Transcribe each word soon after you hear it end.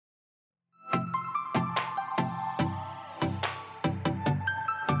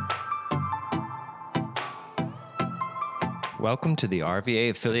Welcome to the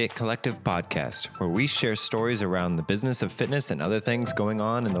RVA Affiliate Collective podcast, where we share stories around the business of fitness and other things going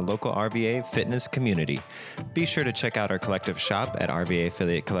on in the local RVA fitness community. Be sure to check out our collective shop at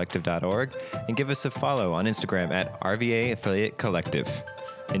rvaaffiliatecollective.org and give us a follow on Instagram at RVA Affiliate Collective.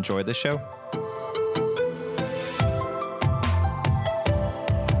 Enjoy the show.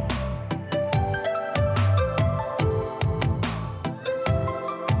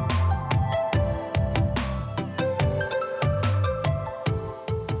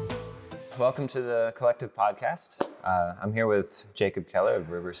 Welcome to the Collective Podcast. I'm here with Jacob Keller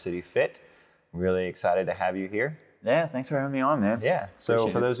of River City Fit. I'm really excited to have you here. Yeah, thanks for having me on, man. Yeah, so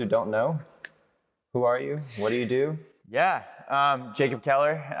Appreciate for those who don't know, who are you? What do you do? Yeah, Jacob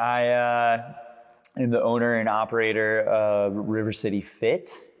Keller. I am the owner and operator of River City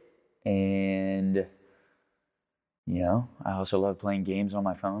Fit. And, you know, I also love playing games on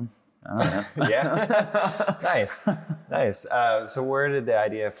my phone. I don't know. Yeah, nice. So where did the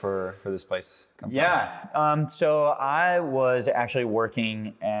idea for this place come from? So I was actually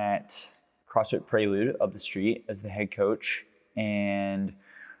working at CrossFit Prelude up the street as the head coach. And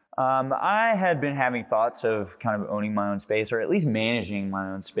I had been having thoughts of kind of owning my own space, or at least managing my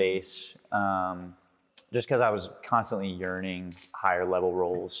own space, just because I was constantly yearning higher level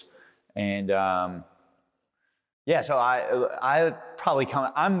roles. And so I probably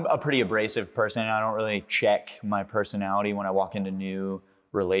I'm a pretty abrasive person. I don't really check my personality when I walk into new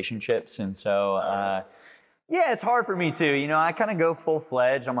relationships. And so, it's hard for me too. You know, I kind of go full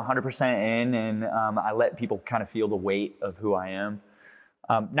fledged. I'm 100% in, and I let people kind of feel the weight of who I am.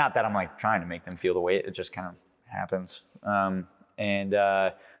 Not that I'm like trying to make them feel the weight. It just kind of happens. So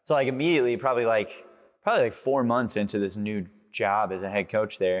like immediately, probably like 4 months into this new job as a head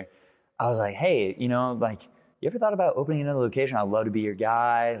coach there, I was like, hey, you know, like, you ever thought about opening another location? I'd love to be your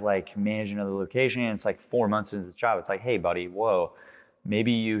guy, like manage another location. And it's like 4 months into this job. It's like, hey, buddy, whoa,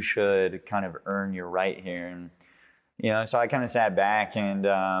 maybe you should kind of earn your right here. And, you know, so I kind of sat back, and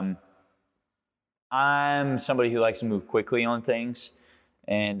I'm somebody who likes to move quickly on things.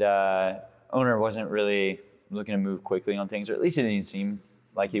 And owner wasn't really looking to move quickly on things, or at least it didn't seem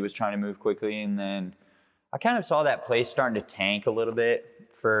like he was trying to move quickly. And then I kind of saw that place starting to tank a little bit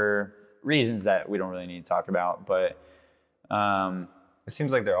for reasons that we don't really need to talk about, but It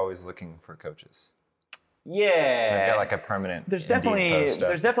seems like they're always looking for coaches. Yeah, They've got like a permanent. There's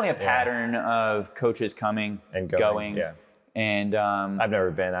definitely a pattern of coaches coming and going. Yeah, and I've never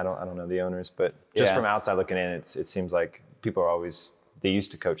been. I don't know the owners, but just from outside looking in, it seems like people are always. They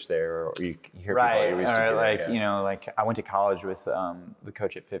used to coach there, or you hear people who used to do like that, yeah. You know, like I went to college with the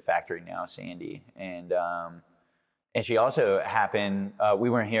coach at Fit Factory now, Sandy, and she also happened, we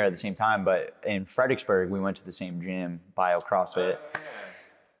weren't here at the same time, but in Fredericksburg, we went to the same gym, Bio CrossFit.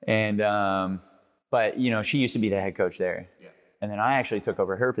 And, but, you know, she used to be the head coach there. Yeah. And then I actually took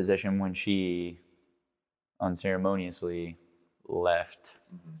over her position when she unceremoniously left.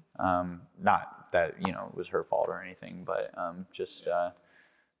 Mm-hmm. Not that, you know, it was her fault or anything, but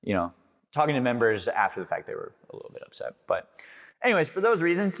you know, talking to members after the fact, they were a little bit upset. But anyways, for those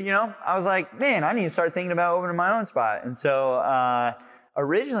reasons, you know, I was like, man, I need to start thinking about opening my own spot. And so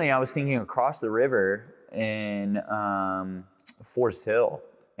originally I was thinking across the river in Forest Hill,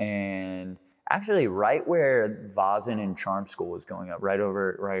 and actually right where Vazen and Charm School was going up,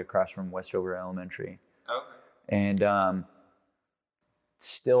 right across from Westover Elementary. Okay. And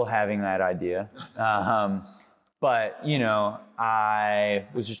still having that idea. But, you know, I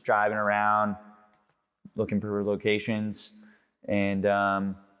was just driving around looking for locations. And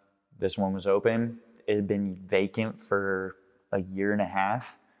this one was open. It had been vacant for a year and a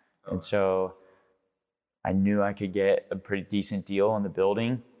half. Oh. And so I knew I could get a pretty decent deal on the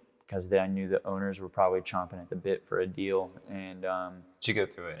building, because I knew the owners were probably chomping at the bit for a deal. And did you go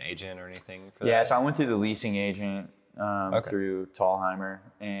through an agent or anything for that? Yeah, so I went through the leasing agent through Tallheimer.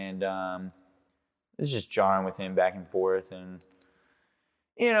 And it was just jarring with him back and forth. And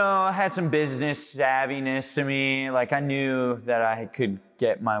you know, I had some business savviness to me. Like I knew that I could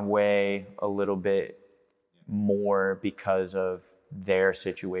get my way a little bit more because of their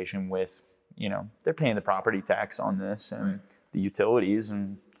situation with, you know, they're paying the property tax on this and the utilities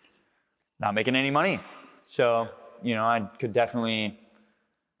and not making any money. So, you know, I could definitely,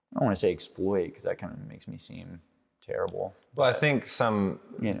 I don't want to say exploit, because that kind of makes me seem terrible. Well, I think some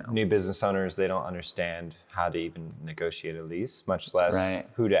new business owners, they don't understand how to even negotiate a lease, much less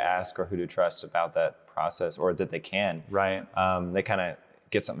who to ask or who to trust about that process, or that they can. Right. They kind of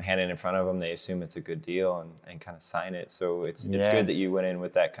get something handed in front of them. They assume it's a good deal and kind of sign it. So it's good that you went in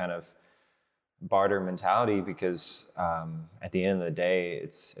with that kind of barter mentality, because at the end of the day,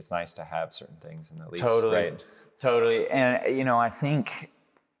 it's nice to have certain things in the lease. Totally. Right? Totally. And, you know, I think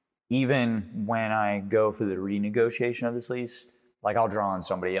even when I go for the renegotiation of this lease, like I'll draw on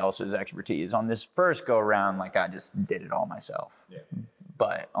somebody else's expertise. On this first go around, like I just did it all myself. Yeah.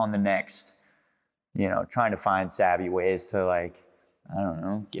 But on the next, you know, trying to find savvy ways to, like, I don't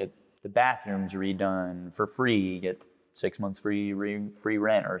know, get the bathrooms redone for free, get 6 months free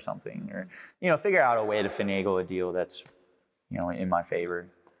rent or something, or, you know, figure out a way to finagle a deal that's, you know, in my favor.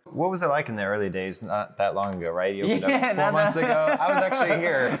 What was it like in the early days? Not that long ago, right? You opened up 4 months ago. I was actually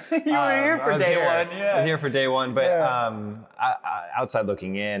here. You were here for day one. Yeah. I was here for day one, but outside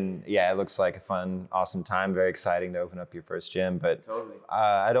looking in, yeah, it looks like a fun, awesome time. Very exciting to open up your first gym. But totally.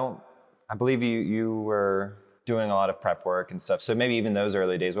 I believe you were doing a lot of prep work and stuff. So maybe even those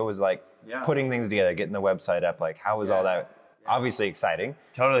early days, what was it like putting things together, getting the website up? Like, how was all that? Obviously exciting.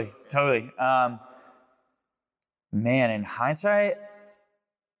 Totally. Man, in hindsight,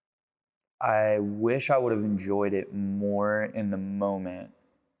 I wish I would have enjoyed it more in the moment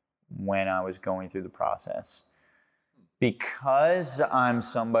when I was going through the process. Because I'm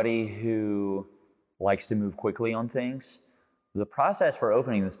somebody who likes to move quickly on things, the process for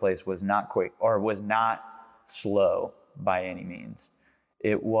opening this place was not quick, or was not slow by any means.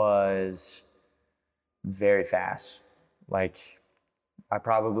 It was very fast. Like, I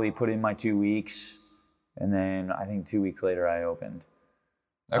probably put in my 2 weeks, and then I think 2 weeks later I opened.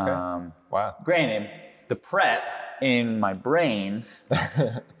 Okay. Wow. Granted, the prep in my brain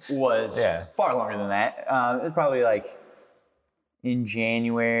was far longer than that. It was probably like in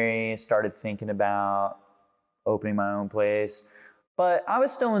January, started thinking about opening my own place. But I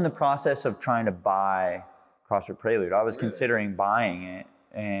was still in the process of trying to buy CrossFit Prelude. I was considering buying it,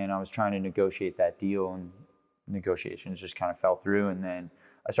 and I was trying to negotiate that deal, and negotiations just kind of fell through. And then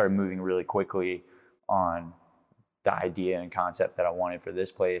I started moving really quickly on the idea and concept that I wanted for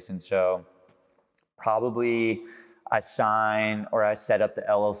this place. And so probably I set up the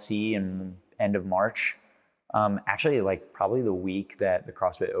LLC in end of March. Actually, like probably the week that the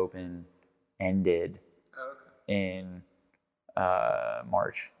CrossFit Open ended in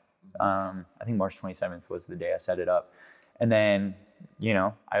March. I think March 27th was the day I set it up. And then, you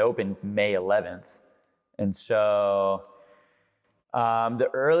know, I opened May 11th. And so the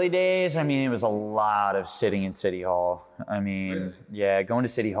early days, I mean, it was a lot of sitting in City Hall. I mean, going to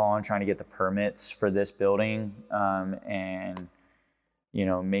City Hall and trying to get the permits for this building, and, you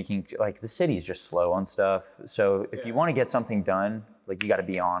know, making, like, the city's just slow on stuff. So if you want to get something done, like, you got to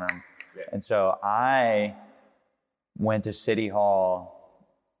be on them. Yeah. And so I went to City Hall.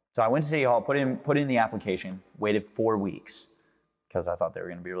 So I went to City Hall, put in the application, waited 4 weeks because I thought they were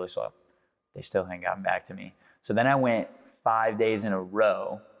going to be really slow. They still hadn't gotten back to me. So then I went 5 days in a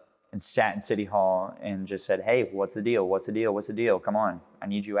row and sat in City Hall and just said, hey, what's the deal? What's the deal? What's the deal? Come on. I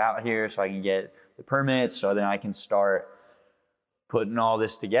need you out here so I can get the permits, so then I can start putting all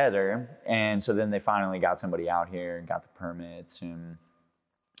this together. And so then they finally got somebody out here and got the permits. And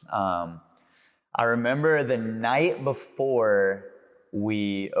I remember the night before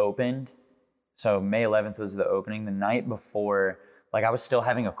we opened, so May 11th was the opening, the night before, like, I was still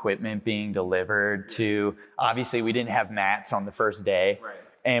having equipment being delivered to, obviously we didn't have mats on the first day,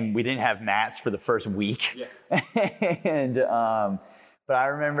 and we didn't have mats for the first week. And, but I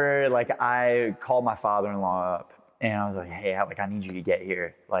remember, like, I called my father-in-law up and I was like, hey, I need you to get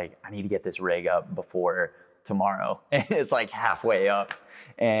here. Like, I need to get this rig up before tomorrow. And it's like halfway up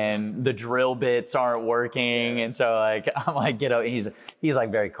and the drill bits aren't working. And so, like, I'm like, get up. And he's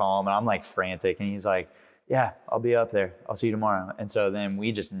like very calm, and I'm like frantic, and he's like, yeah, I'll be up there. I'll see you tomorrow. And so then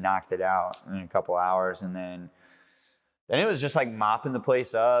we just knocked it out in a couple hours. And then it was just like mopping the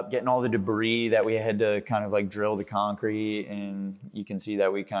place up, getting all the debris that we had to kind of like drill the concrete. And you can see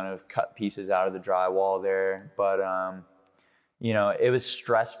that we kind of cut pieces out of the drywall there. But, you know, it was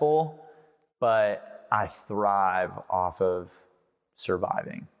stressful, but I thrive off of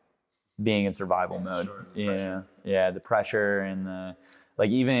surviving, being in survival mode. Sure, the pressure and the, like,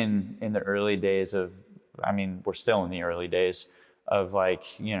 even in the early days of, I mean, we're still in the early days of,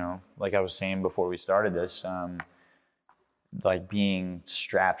 like, you know, like I was saying before we started this, like being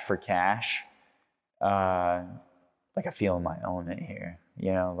strapped for cash, like I feel in my element here,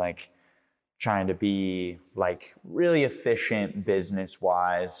 you know, like trying to be like really efficient business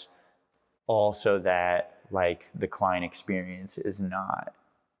wise, also that like the client experience is not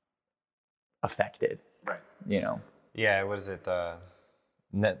affected. Right. You know? Yeah. What is it?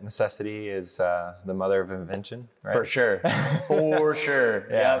 Net necessity is the mother of invention, right? For sure. For sure.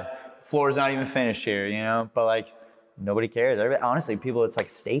 Yep. Floor's not even finished here, you know, but like nobody cares. Honestly, people, it's like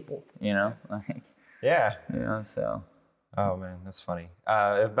staple, you know? Like, yeah. You know, so. Oh man, that's funny.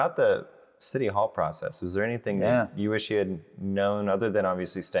 About the City Hall process. Was there anything that you wish you had known other than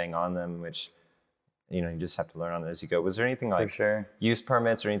obviously staying on them, which, you just have to learn on it as you go? Was there anything like use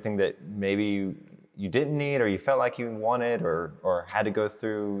permits or anything that maybe you didn't need or you felt like you wanted or had to go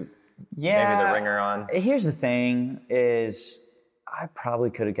through maybe the ringer on? Here's the thing is I probably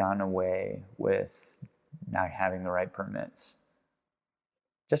could have gotten away with not having the right permits.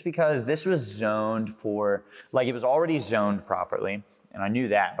 Just because this was zoned for, like it was already zoned properly. And I knew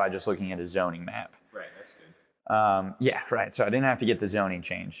that by just looking at a zoning map. Right, that's good. Yeah, right. So I didn't have to get the zoning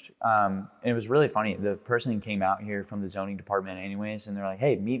changed. And it was really funny. The person came out here from the zoning department anyways, and they're like,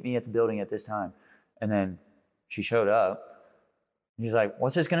 hey, meet me at the building at this time. And then she showed up. He's like,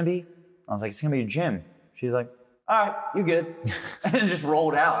 what's this going to be? I was like, it's going to be a gym. She's like, all right, you good. And just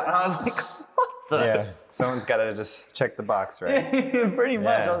rolled out. And I was like, what the? Yeah, someone's got to just check the box, right? Pretty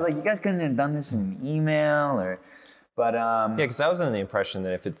much. I was like, you guys couldn't have done this in an email or... But yeah, because I was under the impression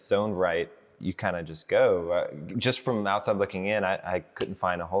that if it's zoned right, you kind of just go. Just from outside looking in, I couldn't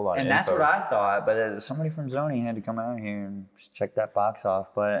find a whole lot of info. And that's what I thought, but somebody from zoning had to come out here and just check that box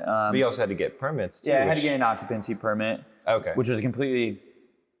off. But you also had to get permits, too. Yeah, I had to get an occupancy permit. Okay. Which was completely...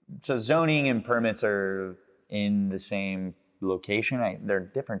 So zoning and permits are in the same location. They're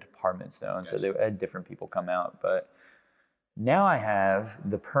different departments, though, and so they had different people come out. But now I have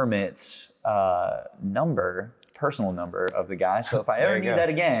the permits personal number of the guy. So if I ever need that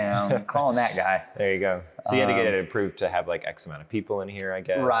again, I'm calling that guy. There you go. So you had to get it approved to have like X amount of people in here, I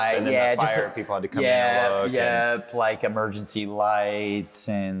guess. Right. And then the fire people had to come in and look. Yeah. Like emergency lights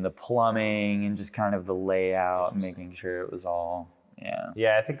and the plumbing and just kind of the layout, making sure it was all. Yeah.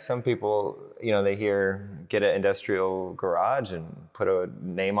 Yeah. I think some people, they hear get an industrial garage and put a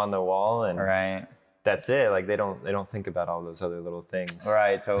name on the wall and right. That's it. Like they don't think about all those other little things.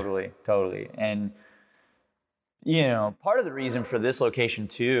 Right. Totally. And part of the reason for this location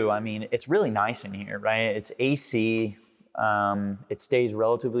too, I mean, it's really nice in here, right? It's AC. It stays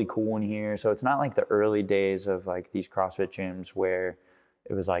relatively cool in here. So it's not like the early days of like these CrossFit gyms where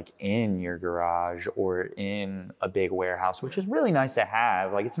it was like in your garage or in a big warehouse, which is really nice to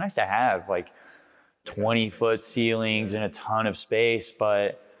have. Like it's nice to have like 20-foot ceilings and a ton of space,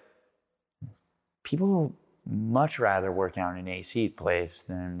 but people much rather work out in an AC place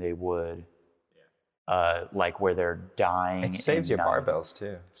than they would like where they're dying. It saves your barbells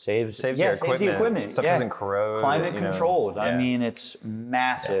too. Saves your equipment. Saves the equipment. Stuff doesn't corrode. Climate controlled. Yeah. I mean, it's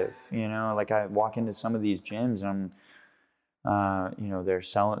massive. Yeah. Like I walk into some of these gyms and I'm, they're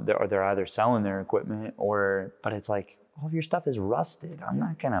either selling their equipment but it's like all of your stuff is rusted. I'm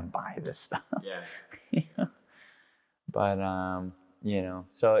not gonna buy this stuff. Yeah. But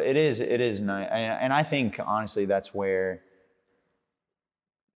so it is nice, and I think honestly that's where.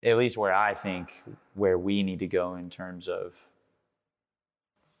 At least where I think where we need to go in terms of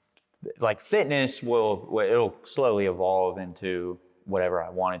like fitness it'll slowly evolve into whatever I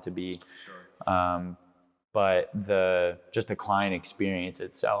want it to be. Sure. But the client experience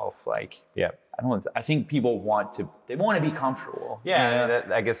itself, like, yeah, I think people want to be comfortable. Yeah.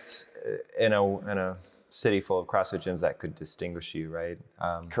 I guess in a city full of CrossFit gyms that could distinguish you, right?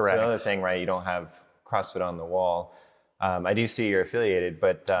 Correct. So another thing, right? You don't have CrossFit on the wall. I do see you're affiliated,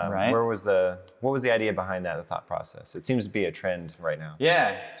 but right. what was the idea behind that, the thought process? It seems to be a trend right now.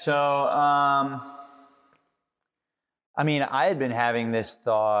 Yeah. So, I mean, I had been having this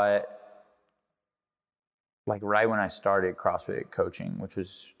thought like right when I started CrossFit coaching, which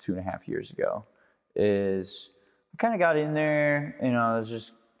was 2.5 years ago, is I kind of got in there, I was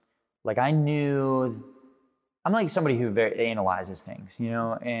just like, I'm like somebody who very analyzes things,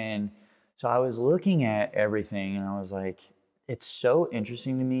 and so I was looking at everything and I was like, it's so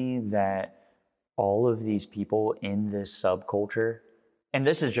interesting to me that all of these people in this subculture, and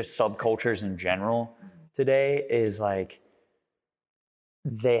this is just subcultures in general today, is like,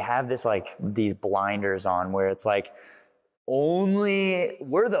 they have this like these blinders on where it's like, this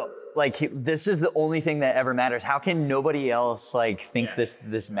is the only thing that ever matters. How can nobody else like think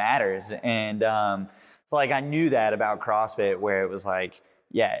this matters? And so like I knew that about CrossFit where it was like,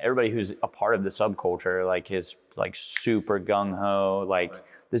 yeah, everybody who's a part of the subculture like is like super gung-ho, like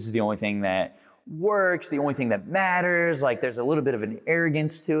this is the only thing that works, the only thing that matters, like there's a little bit of an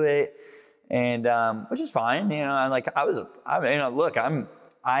arrogance to it, and which is fine, I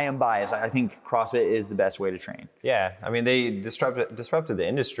am biased. I think CrossFit is the best way to train. Yeah, I mean they disrupted the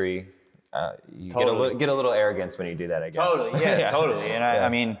industry. You totally. get a little arrogance when you do that, I guess. Totally, yeah, totally. And I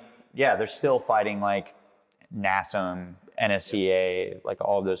mean, yeah, they're still fighting like NASM, NSCA, like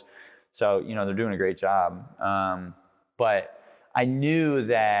all of those. So, they're doing a great job. But I knew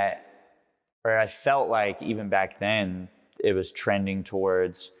that, or I felt like even back then, it was trending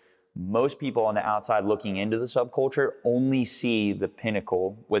towards most people on the outside looking into the subculture only see the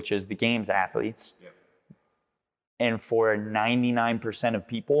pinnacle, which is the games athletes. Yep. And for 99% of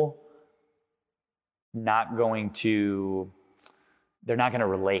people, they're not going to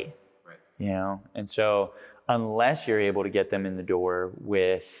relate, right. You know? And so unless you're able to get them in the door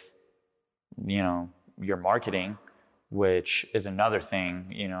with, you know, your marketing, which is another thing,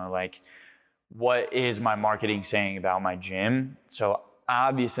 you know, like, what is my marketing saying about my gym? So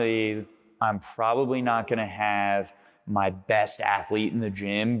obviously, I'm probably not going to have my best athlete in the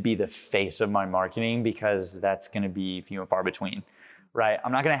gym be the face of my marketing, because that's going to be few and far between, right?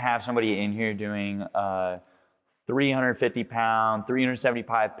 I'm not going to have somebody in here doing 350 pound,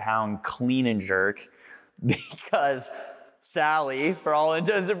 375 pound clean and jerk, because Sally, for all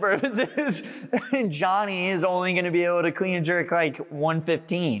intents and purposes, and Johnny is only going to be able to clean and jerk like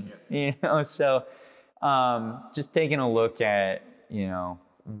 115, you know? So just taking a look at, you know,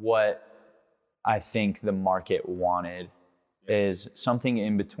 what I think the market wanted is something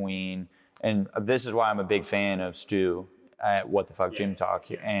in between. And this is why I'm a big fan of Stu at What the Fuck Gym Talk.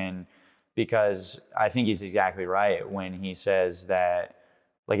 And because I think he's exactly right when he says that,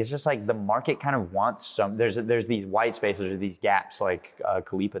 like, it's just like the market kind of wants some, there's these white spaces or these gaps, like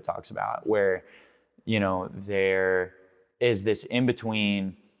Kalipa talks about, where, you know, there is this in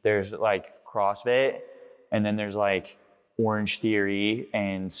between. There's like CrossFit, and then there's like Orange Theory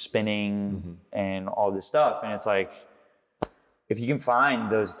and spinning and all this stuff. And it's like, if you can find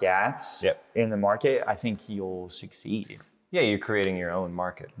those gaps in the market, I think you'll succeed. Yeah, you're creating your own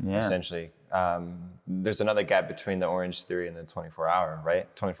market, essentially. There's another gap between the Orange Theory and the 24-hour,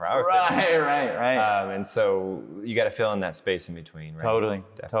 right? 24-hour fitness. Right. And so you got to fill in that space in between, right?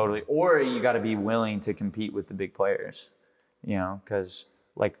 Totally. Or you got to be willing to compete with the big players, you know, because,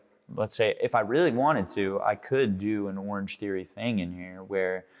 like, let's say if I really wanted to, I could do an Orange Theory thing in here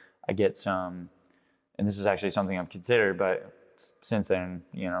where I get some, and this is actually something I've considered, but since then,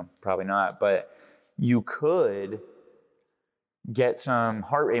 you know, probably not, but you could get some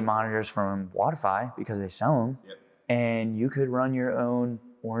heart rate monitors from Wodify because they sell them, and you could run your own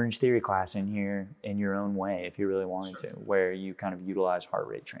Orange Theory class in here in your own way if you really wanted to, where you kind of utilize heart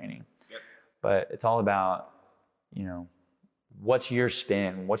rate training. But it's all about, you know, what's your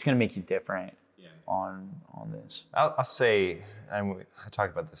spin? What's going to make you different on this? I'll say, and I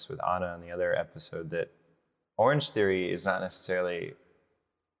talked about this with Anna on the other episode, that Orange Theory is not necessarily,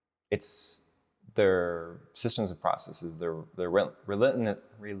 it's their systems and processes, their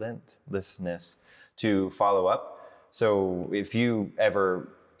relentlessness to follow up. So if you ever,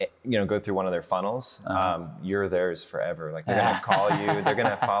 you know, go through one of their funnels, you're theirs forever. Like, they're going to call you, they're going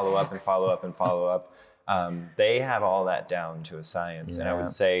to follow up and follow up and follow up. They have all that down to a science. And I would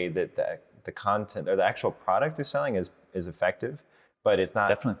say that the content or the actual product they're selling is effective, but it's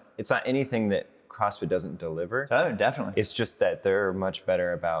not anything that CrossFit doesn't deliver. Oh, definitely. It's just that they're much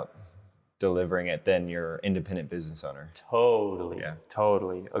better about delivering it than your independent business owner.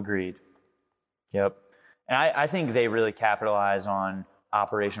 Totally agreed. Yep. And I think they really capitalize on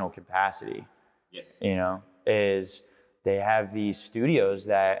operational capacity. You know, is they have these studios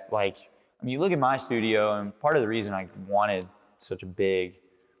that, like, I mean, you look at my studio, and part of the reason I wanted such a big,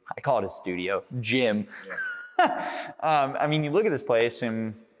 I call it a studio, gym. I mean, you look at this place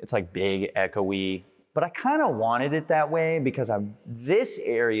and it's like big, echoey, but I kind of wanted it that way because this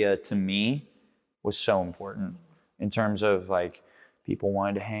area to me was so important in terms of, like, people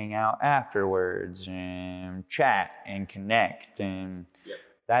wanted to hang out afterwards and chat and connect. And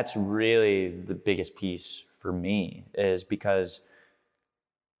that's really the biggest piece for me, is because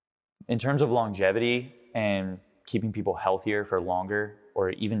in terms of longevity and keeping people healthier for longer,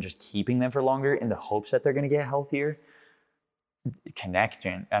 or even just keeping them for longer in the hopes that they're going to get healthier,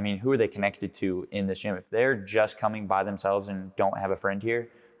 connection. I mean, who are they connected to in this gym? If they're just coming by themselves and don't have a friend here,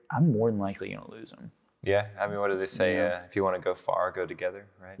 I'm more than likely going to lose them. Yeah. I mean, what do they say? If you want to go far, go together,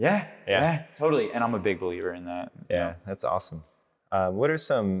 right? Yeah, totally. And I'm a big believer in that. Yeah, that's awesome. What are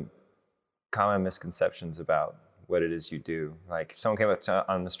some common misconceptions about what it is you do? Like, if someone came up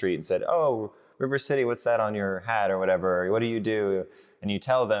on the street and said, "Oh, River City, what's that on your hat?" or whatever, what do you do? And you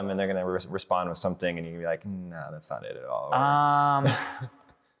tell them, and they're going to respond with something, and you can be like, "No, that's not it at all."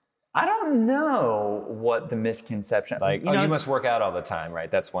 I don't know what the misconception. Like, you must work out all the time,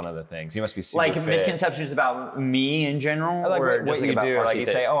 right? That's one of the things. You must be super fit. Misconceptions about me in general, like or what you do. Like, you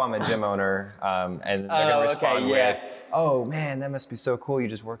say, "Oh, I'm a gym owner," and they're going to respond with, "Oh man, that must be so cool. You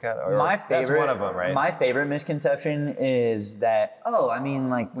just work out." Or, that's one of them, right? My favorite misconception is that, I mean,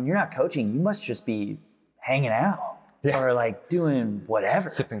 like, when you're not coaching, you must just be hanging out. or like doing whatever.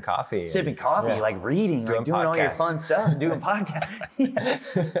 Sipping coffee. Like reading, like doing all your fun stuff, doing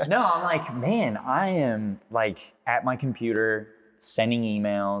podcasts. Yeah. No, I'm like, man, I am like at my computer sending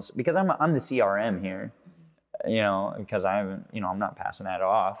emails because I'm the CRM here, because I'm not passing that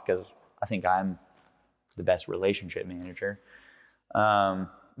off because I think I'm the best relationship manager.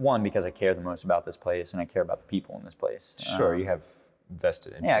 One, because I care the most about this place and I care about the people in this place. Sure, you have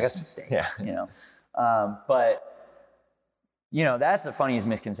vested interest. Yeah, I got some stake. Yeah. But that's the funniest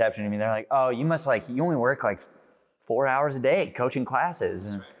misconception to me. They're like, oh, you only work like 4 hours a day coaching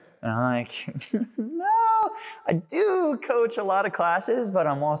classes. And I'm like, no, I do coach a lot of classes, but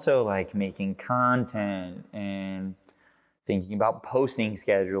I'm also like making content and thinking about posting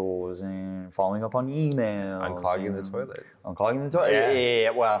schedules and following up on emails. Unclogging the toilet. Unclogging the toilet.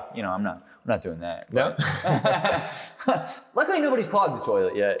 Yeah. Well, I'm not doing that. No. Luckily, nobody's clogged the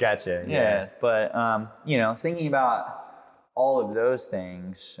toilet yet. Gotcha. Yeah. But thinking about all of those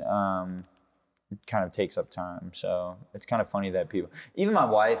things kind of takes up time. So it's kind of funny that even my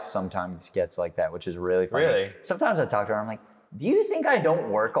wife sometimes gets like that, which is really funny. Really? Sometimes I talk to her, I'm like, do you think I don't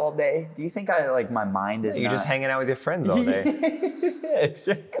work all day? Do you think my mind is You're not... just hanging out with your friends all day. Yeah,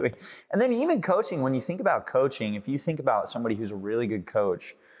 exactly. And then even coaching, when you think about coaching, if you think about somebody who's a really good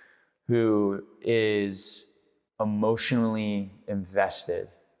coach, who is emotionally invested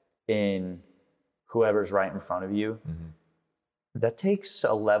in whoever's right in front of you, that takes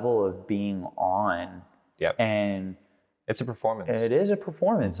a level of being on. Yep. And it's a performance. It is a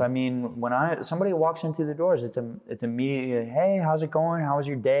performance. I mean, when somebody walks in through the doors, it's immediately, hey, how's it going? How was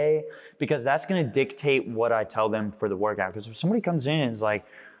your day? Because that's going to dictate what I tell them for the workout. Because if somebody comes in and is like,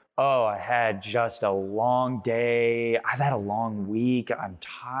 oh, I had just a long day. I've had a long week. I'm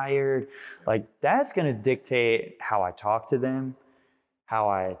tired. Like, that's going to dictate how I talk to them, how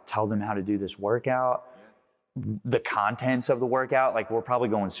I tell them how to do this workout, the contents of the workout. Like, we're probably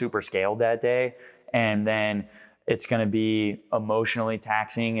going super scaled that day. And then it's going to be emotionally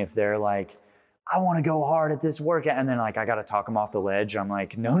taxing if they're like, I want to go hard at this workout. And then like, I got to talk them off the ledge. I'm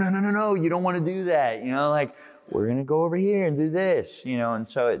like, no, you don't want to do that. Like, we're going to go over here and do this, and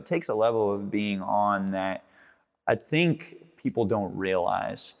so it takes a level of being on that I think people don't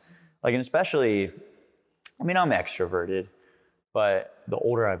realize. Like, and especially, I'm extroverted, but the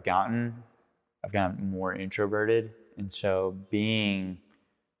older I've gotten more introverted. And so being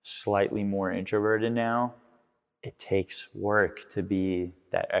slightly more introverted now, it takes work to be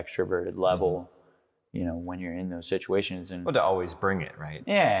that extroverted level, when you're in those situations. And to always bring it, right?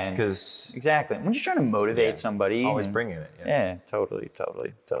 Yeah. Because exactly. When you're trying to motivate somebody. Always bringing it. Yeah, totally.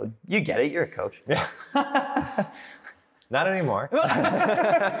 You get it. You're a coach. Yeah. Not anymore.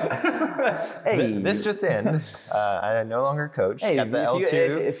 Hey. This just in. I no longer coach. Hey, Got the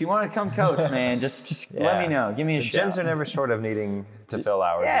L2. If you want to come coach, man, just let me know. Give me a shout. Gyms are never short of needing to fill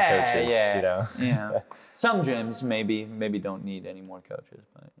hours with coaches. Yeah. Some gyms maybe don't need any more coaches,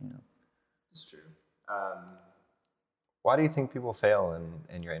 but It's true. Why do you think people fail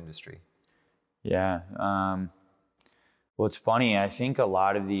in your industry? Yeah. Well, it's funny. I think a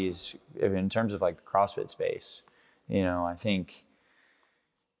lot of these, in terms of like the CrossFit space, I think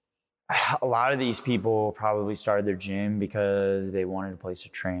a lot of these people probably started their gym because they wanted a place to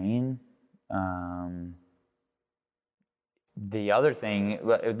train. The other thing,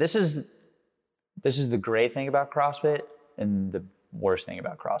 this is the great thing about CrossFit, and the worst thing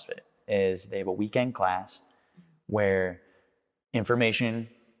about CrossFit is they have a weekend class where information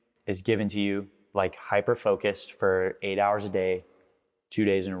is given to you, like hyper focused for 8 hours a day, 2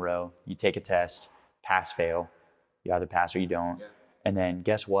 days in a row. You take a test, pass, fail. You either pass or you don't. Yeah. And then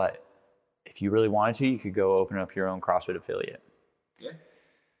guess what? If you really wanted to, you could go open up your own CrossFit affiliate. Yeah.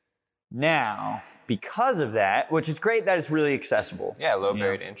 Now, because of that, which is great that it's really accessible. Yeah, low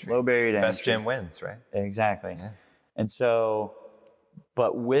barrier to entry. Low barrier to entry. Best gym wins, right? Exactly. Yeah. And so,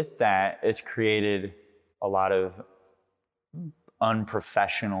 but with that, it's created a lot of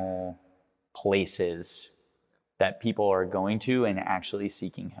unprofessional places that people are going to and actually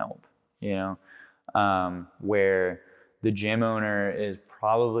seeking help, where the gym owner is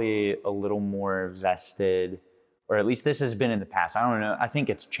probably a little more vested, or at least this has been in the past. I don't know. I think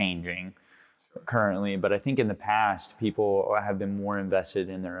it's changing currently, but I think in the past, people have been more invested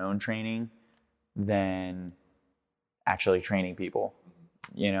in their own training than actually training people,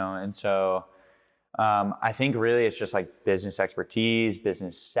 and so I think really it's just like business expertise,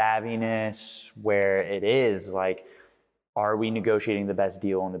 business savviness, where it is like, are we negotiating the best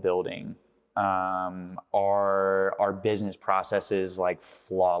deal in the building? Are our business processes like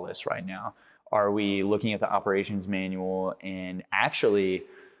flawless right now? Are we looking at the operations manual and actually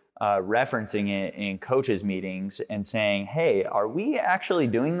referencing it in coaches meetings and saying, hey, are we actually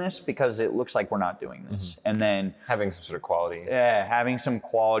doing this? Because it looks like we're not doing this. And then having some sort of quality. Yeah, having some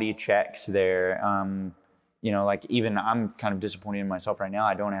quality checks there. You know, like even I'm kind of disappointed in myself right now.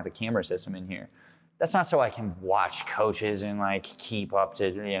 I don't have a camera system in here. That's not so I can watch coaches and like keep up to,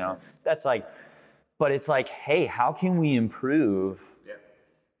 you know, that's like, but it's like, hey, how can we improve?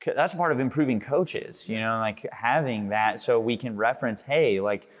 Yeah. That's part of improving coaches, you know, like having that so we can reference, hey,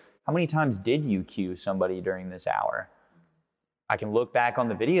 like how many times did you cue somebody during this hour? I can look back on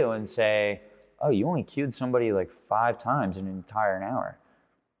the video and say, oh, you only cued somebody like 5 times in an entire hour.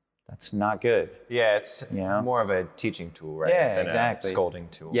 That's not good. Yeah, it's more of a teaching tool, right? Yeah, than exactly. a scolding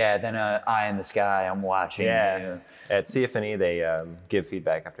tool. Yeah, than a eye in the sky, I'm watching. Yeah. At CFNE, they give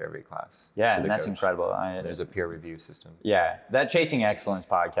feedback after every class. Yeah, to the and that's coach. incredible. There's a peer review system. Yeah, that Chasing Excellence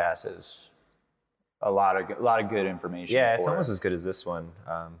podcast is a lot of good information. Yeah, it's almost as good as this one.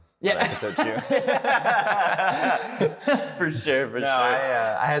 Episode 2. For sure.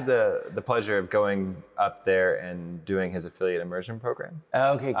 I had the pleasure of going up there and doing his affiliate immersion program.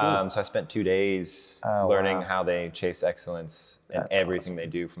 Okay, cool. So I spent 2 days learning how they chase excellence in everything they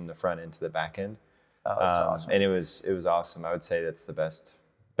do from the front end to the back end. Oh, that's awesome. And it was awesome. I would say that's the best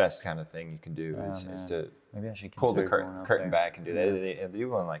kind of thing you can do is to maybe I should pull the consider going up curtain there. back and do that. They do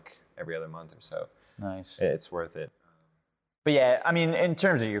one like every other month or so. Nice. It's worth it. But yeah, I mean, in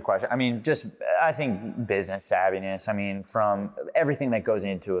terms of your question, I mean, I think business savviness, I mean, from everything that goes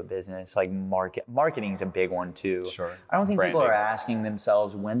into a business, like marketing is a big one too. Sure. I don't think Branding. people are asking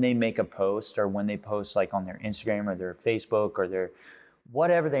themselves when they make a post or when they post like on their Instagram or their Facebook or their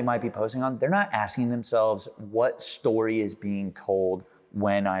whatever they might be posting on, they're not asking themselves what story is being told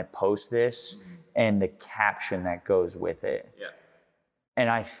when I post this and the caption that goes with it. Yeah. And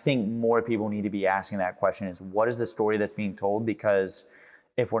I think more people need to be asking that question is what is the story that's being told? Because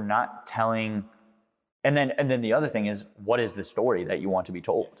if we're not telling, and then the other thing is what is the story that you want to be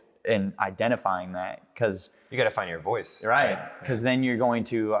told and identifying that because you got to find your voice. Right. Because then you're going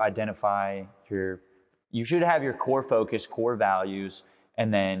to identify you should have your core focus, core values,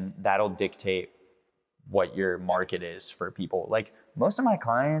 and then that'll dictate what your market is for people. Like most of my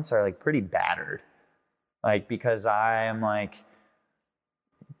clients are like pretty battered. Like because I am like,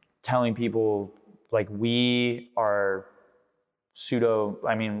 telling people like we are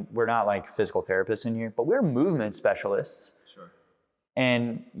we're not like physical therapists in here, but we're movement specialists. Sure.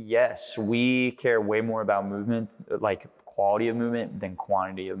 And yes, we care way more about movement, like quality of movement than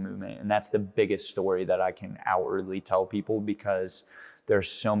quantity of movement. And that's the biggest story that I can outwardly tell people because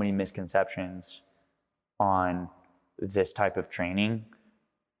there's so many misconceptions on this type of training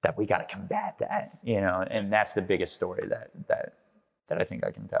that we got to combat that, you know, and that's the biggest story that I think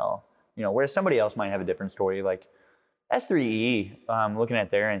I can tell, you know, where somebody else might have a different story, like S3E, looking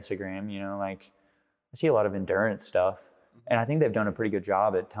at their Instagram, you know, like I see a lot of endurance stuff and I think they've done a pretty good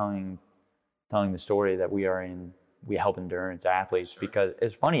job at telling the story that we help endurance athletes. Sure. Because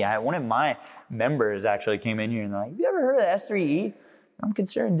it's funny, one of my members actually came in here and they're like, have you ever heard of S3E? I'm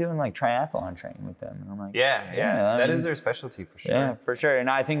considering doing like triathlon training with them. And I'm like, yeah, that is their specialty for sure. Yeah, for sure. And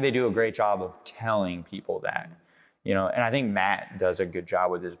I think they do a great job of telling people that. You know, and I think Matt does a good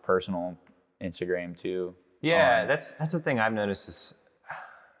job with his personal Instagram too. Yeah, that's the thing I've noticed is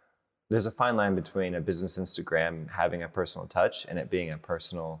there's a fine line between a business Instagram having a personal touch and it being a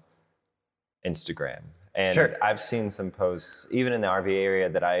personal Instagram. And sure. I've seen some posts, even in the RVA area,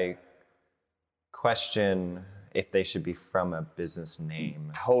 that I question if they should be from a business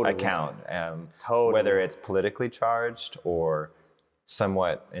name account. Totally. Whether it's politically charged or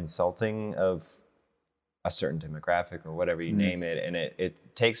somewhat insulting of a certain demographic or whatever you name it. And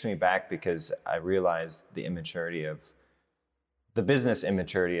it takes me back because I realize the business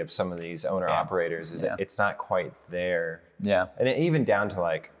immaturity of some of these owner operators is it's not quite there. Yeah. And even down to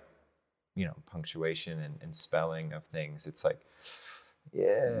like, you know, punctuation and spelling of things. It's like, you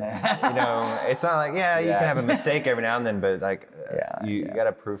know, it's not like, you can have a mistake every now and then, but like you got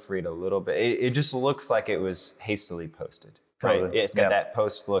to proofread a little bit. It just looks like it was hastily posted. Right? Totally. It's got that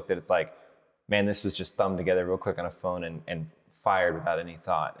post look that it's like, man, this was just thumbed together real quick on a phone and fired without any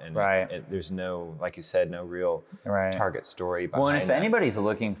thought. And there's no, like you said, no real target story behind Well, and if that. anybody's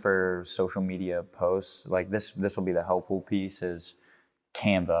looking for social media posts, like this will be the helpful piece is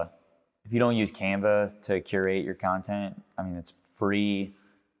Canva. If you don't use Canva to curate your content, I mean, it's free.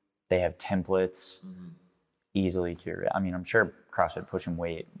 They have templates, easily curate. I mean, I'm sure CrossFit Pushing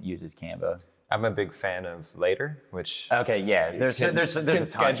Weight uses Canva. I'm a big fan of Later, which there's a ton.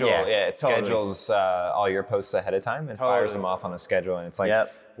 Schedule. It schedules all your posts ahead of time and fires them off on a schedule. And it's like,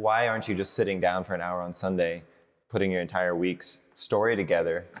 why aren't you just sitting down for an hour on Sunday, putting your entire week's story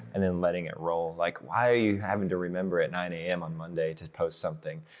together and then letting it roll. Like, why are you having to remember at 9 a.m. on Monday to post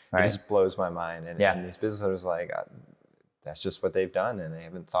something? Right. It just blows my mind. And these business owners like, that's just what they've done. And they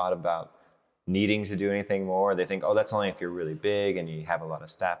haven't thought about needing to do anything more. They think, oh, that's only if you're really big and you have a lot of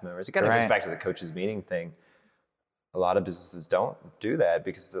staff members. It kind of goes back to the coaches meeting thing. A lot of businesses don't do that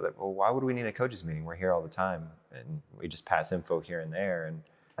because they're like, well, why would we need a coaches meeting? We're here all the time and we just pass info here and there. And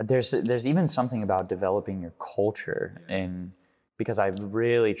there's even something about developing your culture, and because I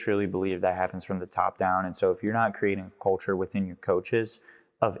really truly believe that happens from the top down. And so if you're not creating a culture within your coaches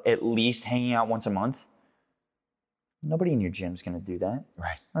of at least hanging out once a month, nobody in your gym's gonna do that.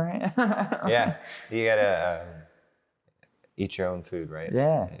 Right. All right. Yeah. You gotta eat your own food, right?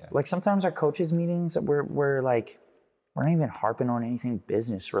 Yeah. Like sometimes our coaches meetings, we're like, we're not even harping on anything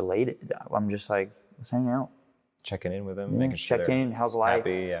business related. I'm just like, let's hang out. Checking in with them, making sure check in. How's life?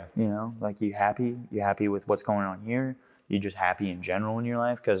 Happy, You know, like you happy? You happy with what's going on here? You just happy in general in your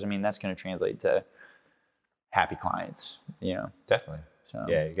life? Because I mean, that's going to translate to happy clients. You know, definitely. So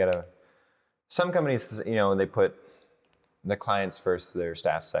yeah, you gotta. Some companies, you know, they put the clients first, their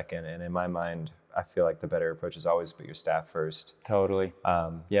staff second, and in my mind, I feel like the better approach is always put your staff first. Totally.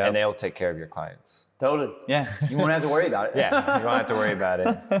 And they'll take care of your clients. Totally. Yeah. You won't have to worry about it. Yeah. You don't have to worry about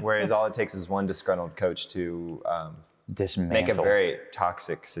it. Whereas all it takes is one disgruntled coach to dismantle, make a very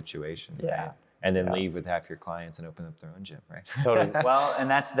toxic situation. Yeah. Right? And then leave with half your clients and open up their own gym, right? Totally. Well,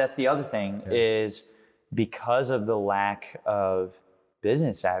 and that's the other thing is because of the lack of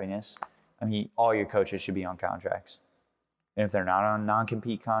business savviness, I mean, all your coaches should be on contracts. And if they're not on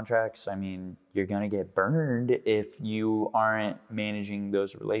non-compete contracts, I mean, you're going to get burned if you aren't managing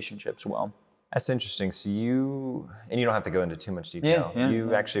those relationships well. That's interesting. So you don't have to go into too much detail.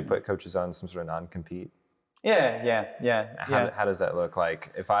 You actually put coaches on some sort of non-compete? Yeah. How does that look like?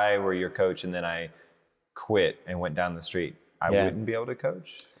 If I were your coach and then I quit and went down the street, I wouldn't be able to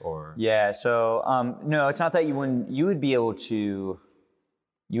coach? Or Yeah, so no, it's not that you wouldn't. You would be able to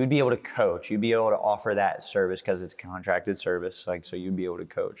coach. You'd be able to offer that service because it's a contracted service. Like, so you'd be able to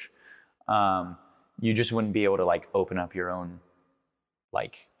coach. You just wouldn't be able to like open up your own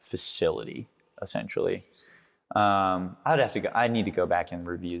like facility, essentially. I need to go back and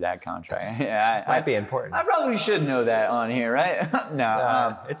review that contract. Might be important. I probably should know that on here, right?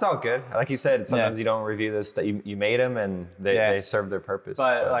 No, it's all good. Like you said, sometimes you don't review this. That you made them and they serve their purpose.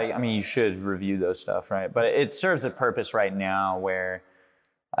 But like, I mean, you should review those stuff, right? But it serves the purpose right now where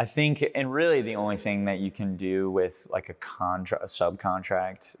I think, and really the only thing that you can do with like a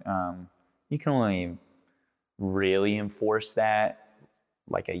subcontract, you can only really enforce that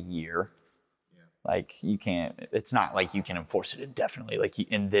like a year. Like you can't, it's not like you can enforce it indefinitely. Like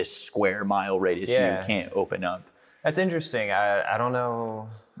in this square mile radius, you can't open up. That's interesting. I don't know.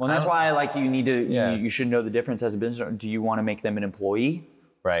 Well, that's why like you need to, you should know the difference as a business owner. Do you want to make them an employee?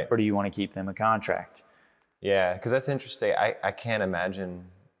 Right. Or do you want to keep them a contract? Yeah, because that's interesting. I can't imagine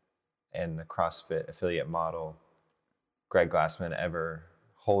in the CrossFit affiliate model, Greg Glassman ever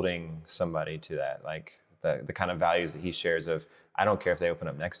holding somebody to that. Like the kind of values that he shares of, I don't care if they open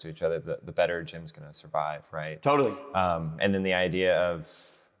up next to each other, the better gym's going to survive, right? Totally. And then the idea of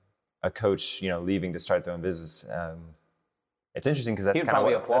a coach, leaving to start their own business. It's interesting because that's kind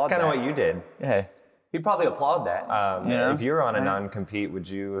of what you did. Yeah. He'd probably applaud that. If you were on a non-compete, would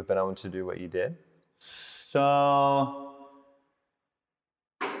you have been able to do what you did? So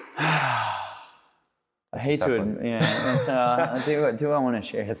I hate to admit, so do I want to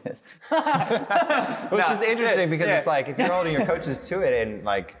share this? Which is interesting because it's like if you're holding your coaches to it and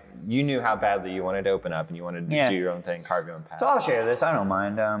like you knew how badly you wanted to open up and you wanted to do your own thing, carve your own path. So I'll share this. I don't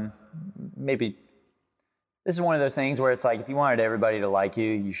mind. Maybe this is one of those things where it's like if you wanted everybody to like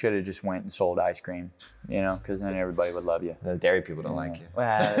you, you should have just went and sold ice cream, because then everybody would love you. The dairy people don't like you.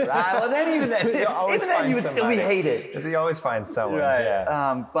 Well, then even then you would still be hated. You always find someone. Right.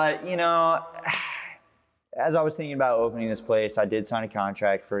 Yeah. But as I was thinking about opening this place, I did sign a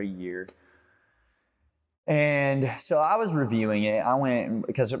contract for a year. And so I was reviewing it. I went,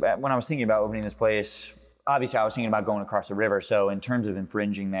 because when I was thinking about opening this place, obviously I was thinking about going across the river. So in terms of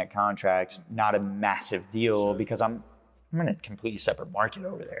infringing that contract, not a massive deal because I'm in a completely separate market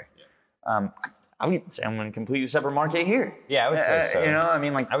over there. I would even say I'm in a completely separate market here. Yeah, I would say so.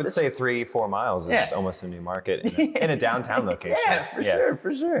 I would say 3-4 miles is almost a new market in a downtown location.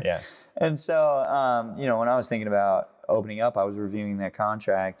 For sure. Yeah. And so, when I was thinking about opening up, I was reviewing that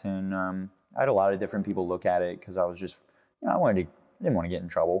contract, and I had a lot of different people look at it because I was just, I didn't want to get in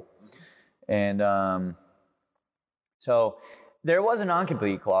trouble, and so there was a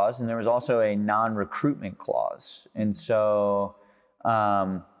non-compete clause, and there was also a non-recruitment clause, and so.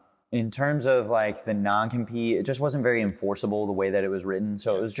 in terms of like the non-compete, it just wasn't very enforceable the way that it was written.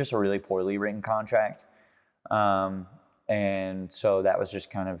 So it was just a really poorly written contract. And so that was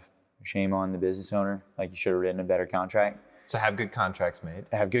just kind of shame on the business owner. Like, you should have written a better contract. So have good contracts made.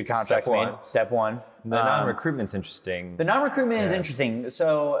 Have good contracts made. Step one. The non-recruitment's interesting. The non-recruitment is interesting.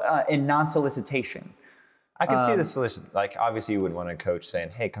 So in non-solicitation. I can see the solicit. Like, obviously, you would want a coach saying,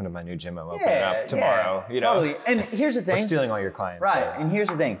 "Hey, come to my new gym. I'm opening up tomorrow." Yeah, totally. And here's the thing. We're stealing all your clients. Right. And here's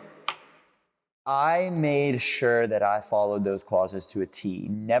the thing. I made sure that I followed those clauses to a T.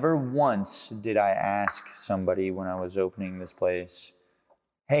 Never once did I ask somebody when I was opening this place,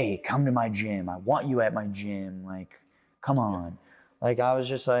 "Hey, come to my gym. I want you at my gym. Like, come on." Like, I was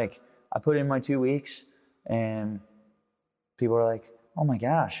just like, I put in my 2 weeks, and people were like, "Oh my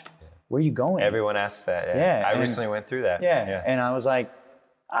gosh. Where are you going?" Everyone asks that. Yeah. I recently went through that. Yeah. And I was like,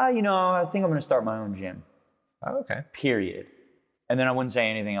 I think I'm going to start my own gym. Oh, okay. Period. And then I wouldn't say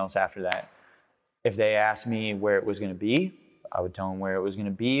anything else after that. If they asked me where it was going to be, I would tell them where it was going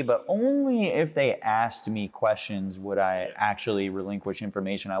to be, but only if they asked me questions would I actually relinquish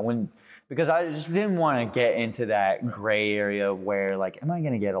information. I wouldn't, because I just didn't want to get into that gray area where, like, am I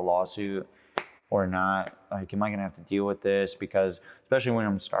going to get a lawsuit or not? Like, am I gonna have to deal with this? Because especially when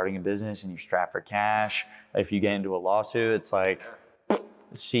I'm starting a business and you're strapped for cash, if you get into a lawsuit, it's like,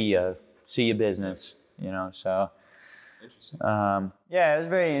 see ya business, so. Interesting. Yeah, it was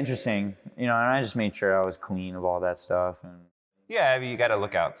very interesting, and I just made sure I was clean of all that stuff. And yeah, I mean, you got to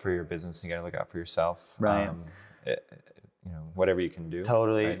look out for your business. You got to look out for yourself. Right. Whatever you can do.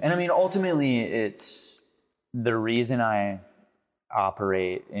 Totally. Right? And I mean, ultimately, it's the reason I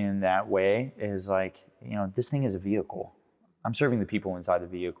operate in that way is like, this thing is a vehicle. I'm serving the people inside the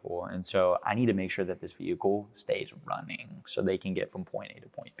vehicle. And so I need to make sure that this vehicle stays running so they can get from point A to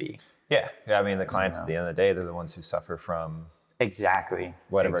point B. Yeah. I mean, the clients at the end of the day, they're the ones who suffer from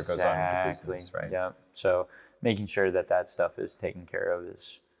whatever goes on in the business, right? Yeah. So making sure that stuff is taken care of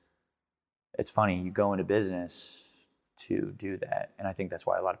it's funny. You go into business to do that. And I think that's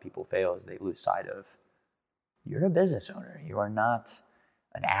why a lot of people fail is they lose sight of, you're a business owner. You are not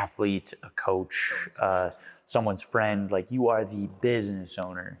an athlete, a coach, someone's friend. Like, you are the business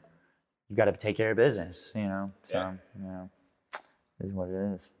owner. You got to take care of business, So, it is what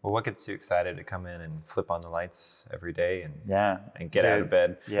it is. Well, what gets you excited to come in and flip on the lights every day and get Dude, out of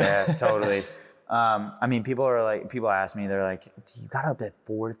bed? Yeah, totally. I mean, people ask me, they're like, "You got up at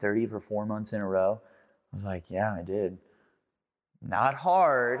 4:30 for 4 months in a row?" I was like, "Yeah, I did." Not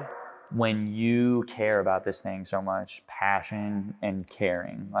hard. When you care about this thing so much, passion and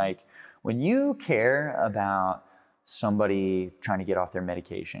caring. Like, when you care about somebody trying to get off their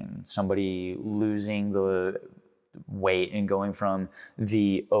medication, somebody losing the weight and going from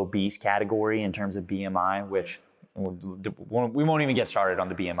the obese category in terms of BMI, which we won't even get started on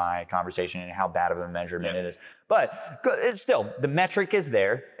the BMI conversation and how bad of a measurement it is. But it's still, the metric is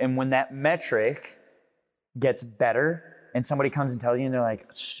there. And when that metric gets better, and somebody comes and tells you, and they're like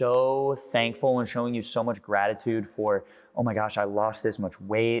so thankful and showing you so much gratitude for, oh my gosh, I lost this much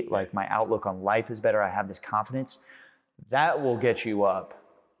weight. Like, my outlook on life is better. I have this confidence. That will get you up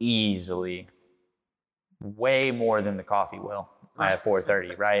easily, way more than the coffee will at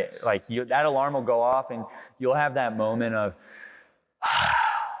 4:30, right? Like, that alarm will go off and you'll have that moment of,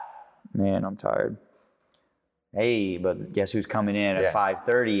 man, I'm tired. Hey, but guess who's coming in at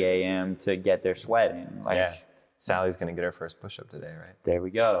 5:30 a.m. to get their sweat in? Like, Sally's going to get her first push-up today, right? There we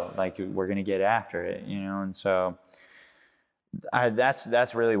go. Like, we're going to get after it, And so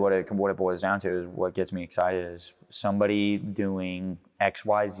that's really what it boils down to, is what gets me excited is somebody doing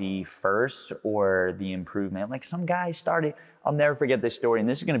XYZ first, or the improvement. Like, some guy started, I'll never forget this story. And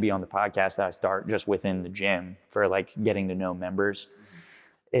this is going to be on the podcast that I start just within the gym for like getting to know members,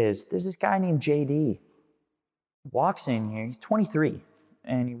 is there's this guy named JD walks in here. He's 23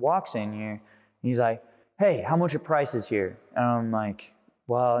 and he walks in here and he's like, "Hey, how much are prices here?" And I'm like,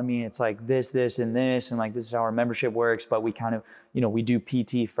 "Well, I mean, it's like this, and this, and like this is how our membership works, but we kind of, we do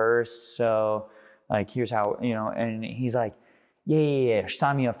PT first. So like, here's how, and he's like, yeah,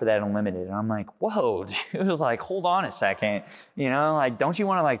 sign me up for that unlimited." And I'm like, whoa, dude, like, hold on a second, like, don't you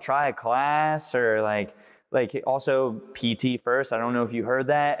want to like try a class or like also PT first? I don't know if you heard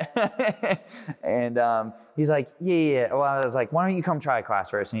that. And he's like, yeah. Well, I was like, why don't you come try a class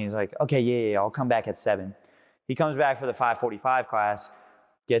first? And he's like, okay, yeah, I'll come back at 7. He comes back for the 5:45 class,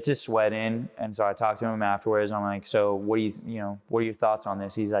 gets his sweat in. And so I talked to him afterwards. I'm like, so what are your thoughts on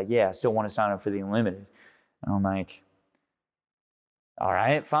this? He's like, yeah, I still want to sign up for the unlimited. And I'm like, all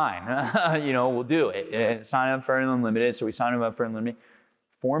right, fine. We'll do it. Sign up for an unlimited. So we signed him up for unlimited.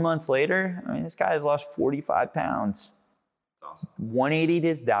 4 months later, I mean, this guy has lost 45 pounds. Awesome. 180 to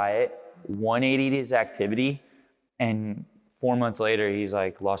his diet, 180 to his activity, and 4 months later, he's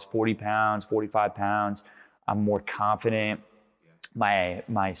like lost 40 pounds, 45 pounds. I'm more confident.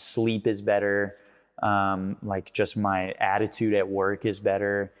 My sleep is better. Like just my attitude at work is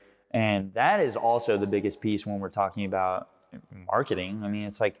better. And that is also the biggest piece when we're talking about marketing. I mean,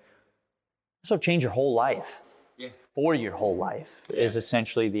 it's like, so change your whole life for your whole life is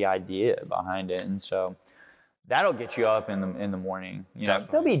essentially the idea behind it. And so that'll get you up in the morning. You know,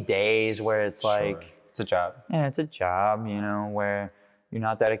 there'll be days where it's like, it's a job. Yeah, it's a job, you know, where you're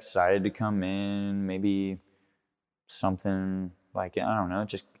not that excited to come in. Maybe something like, I don't know, it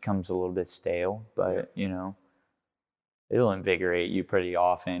just becomes a little bit stale, but you know, it'll invigorate you pretty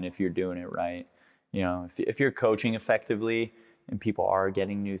often if you're doing it right. You know, if you're coaching effectively and people are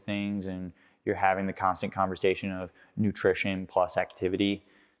getting new things and you're having the constant conversation of nutrition plus activity,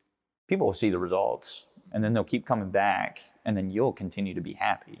 people will see the results and then they'll keep coming back and then you'll continue to be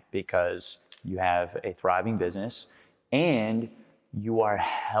happy because you have a thriving business and you are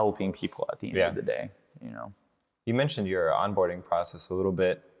helping people at the end of the day, you know. You mentioned your onboarding process a little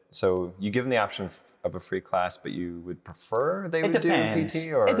bit. So you give them the option of a free class, but you would prefer they would do a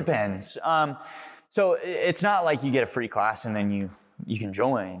PT? Or? It depends. So it's not like you get a free class and then you can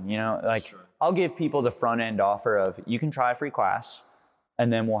join, you know. Like I'll give people the front end offer of you can try a free class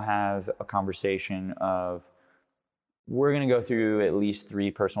and then we'll have a conversation of we're going to go through at least 3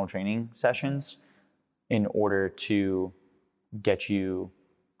 personal training sessions in order to get you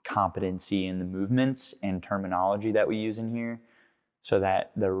competency in the movements and terminology that we use in here so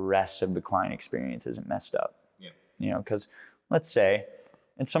that the rest of the client experience isn't messed up. Yeah. You know, because let's say,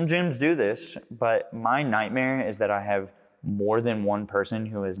 and some gyms do this, but my nightmare is that I have more than one person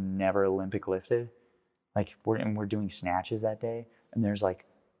who has never Olympic lifted. Like we're doing snatches that day and there's like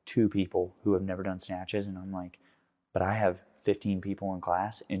 2 people who have never done snatches and I'm like, but I have 15 people in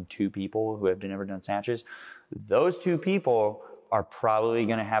class and 2 people who have never done snatches. Those 2 people are probably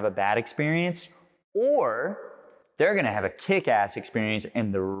going to have a bad experience or they're going to have a kick-ass experience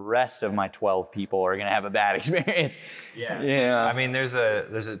and the rest of my 12 people are going to have a bad experience. Yeah. I mean, there's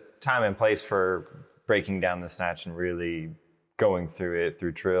a time and place for breaking down the snatch and really going through it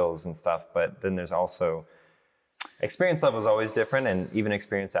through drills and stuff. But then there's also experience level is always different, and even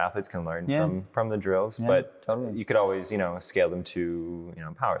experienced athletes can learn from the drills. But you could always, scale them to,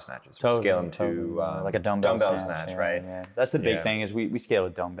 power snatches. Scale them to like a dumbbell snatch, right? Yeah. That's the big thing is we scale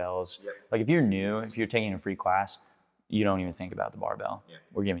with dumbbells. Yep. Like if you're new, if you're taking a free class, you don't even think about the barbell. Yeah.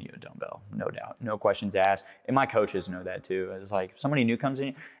 We're giving you a dumbbell, no doubt, no questions asked. And my coaches know that too. It's like if somebody new comes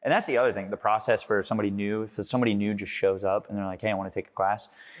in, and that's the other thing. The process for somebody new, if somebody new just shows up and they're like, "Hey, I want to take a class,"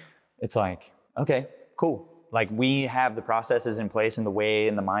 it's like, okay, cool. Like we have the processes in place and the way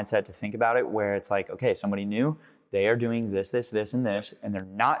and the mindset to think about it where it's like, okay, somebody new, they are doing this, this, this, and this, and they're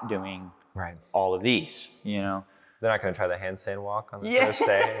not doing all of these, They're not going to try the handstand walk on the first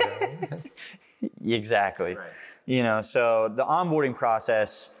day. Exactly. Right. So the onboarding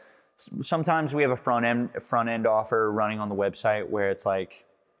process, sometimes we have a front end offer running on the website where it's like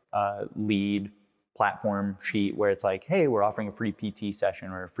a lead platform sheet where it's like, hey, we're offering a free PT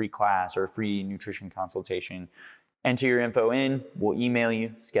session or a free class or a free nutrition consultation. Enter your info in, we'll email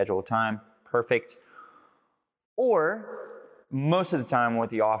you, schedule a time, perfect. Or most of the time what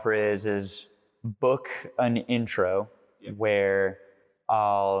the offer is book an intro where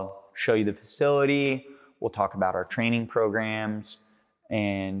I'll show you the facility, we'll talk about our training programs,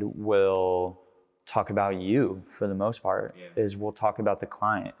 and we'll talk about you for the most part, is we'll talk about the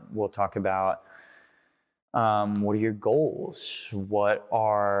client. We'll talk about what are your goals? What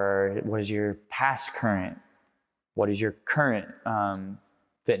is your past current? What is your current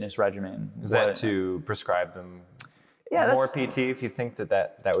fitness regimen? Is that to prescribe them more PT if you think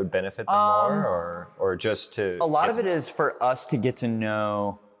that would benefit them more, or just to? A lot of it is for us to get to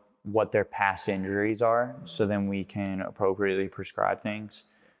know what their past injuries are, so then we can appropriately prescribe things.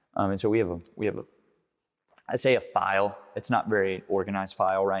 And so we have a I'd say a file. It's not very organized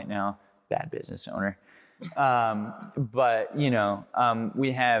file right now. Bad business owner. But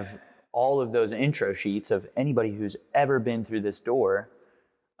we have all of those intro sheets of anybody who's ever been through this door,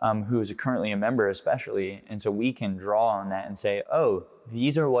 who is currently a member especially. And so we can draw on that and say, oh,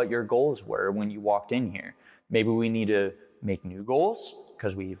 these are what your goals were when you walked in here. Maybe we need to make new goals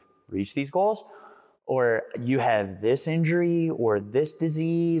because we've reached these goals, or you have this injury or this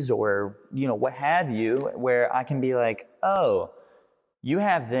disease or, what have you, where I can be like, oh, you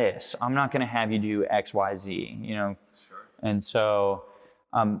have this. I'm not going to have you do X, Y, Z, Sure. And so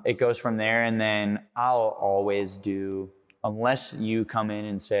it goes from there. And then I'll always do, unless you come in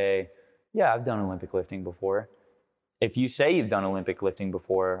and say, yeah, I've done Olympic lifting before. if you say you've done Olympic lifting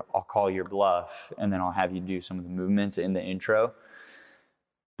before, I'll call your bluff and then I'll have you do some of the movements in the intro.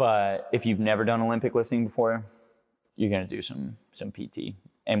 But if you've never done Olympic lifting before, you're going to do some PT.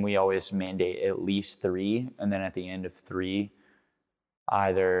 And we always mandate at least 3. And then at the end of 3,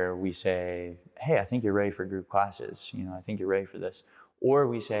 either we say, hey, I think you're ready for group classes. You know, I think you're ready for this. Or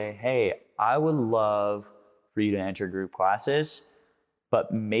we say, hey, I would love for you to enter group classes,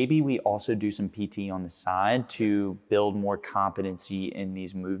 but maybe we also do some PT on the side to build more competency in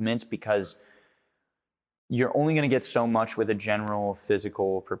these movements, because you're only going to get so much with a general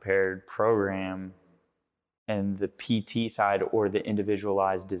physical prepared program, and the PT side or the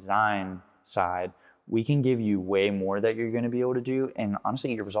individualized design side, we can give you way more that you're going to be able to do. And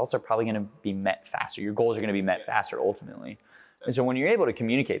honestly, your results are probably going to be met faster. Your goals are going to be met faster ultimately. And so when you're able to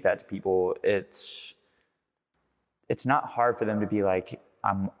communicate that to people, it's not hard for them to be like,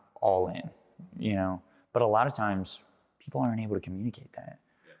 I'm all in, you know? But a lot of times people aren't able to communicate that.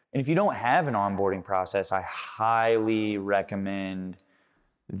 And if you don't have an onboarding process, I highly recommend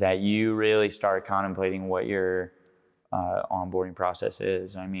that you really start contemplating what your onboarding process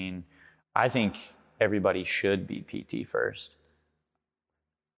is. I mean, I think everybody should be PT first.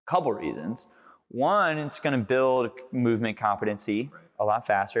 Couple reasons. One, it's going to build movement competency a lot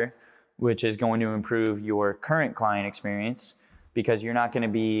faster, which is going to improve your current client experience, because you're not going to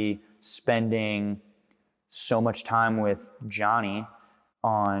be spending so much time with Johnny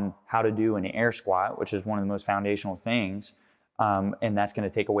on how to do an air squat, which is one of the most foundational things. And that's going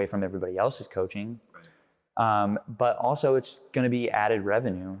to take away from everybody else's coaching. But also it's going to be added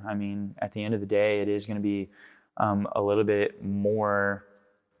revenue. I mean, at the end of the day, it is going to be a little bit more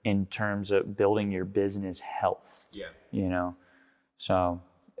in terms of building your business health. Yeah. You know, so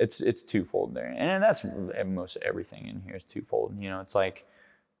it's twofold there. And that's most everything in here is twofold. You know, it's like,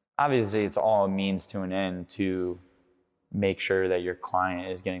 obviously it's all a means to an end to make sure that your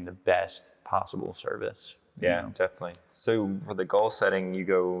client is getting the best possible service. Yeah, definitely. So for the goal setting, you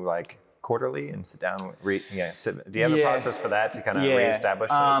go like quarterly and sit down. Do you have a process for that to kind of reestablish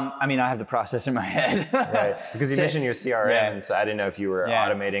those? I mean, I have the process in my head. Right. Because you mentioned your CRM, and so I didn't know if you were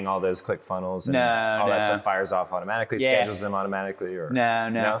automating all those ClickFunnels and all that stuff fires off automatically, schedules them automatically, or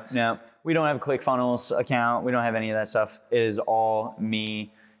no. We don't have a ClickFunnels account. We don't have any of that stuff. It is all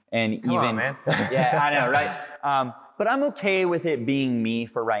me, and Come on, man. Yeah, I know, right? But I'm okay with it being me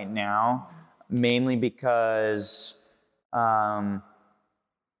for right now. Mainly because,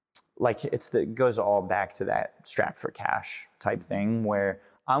 like it goes all back to that strapped for cash type thing, where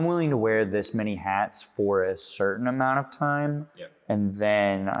I'm willing to wear this many hats for a certain amount of time, and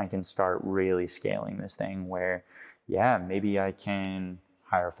then I can start really scaling this thing where, maybe I can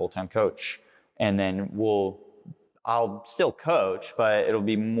hire a full-time coach, and then I'll still coach, but it'll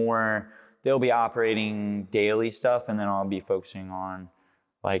be more, they'll be operating daily stuff, and then I'll be focusing on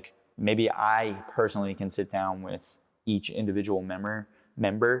like, maybe I personally can sit down with each individual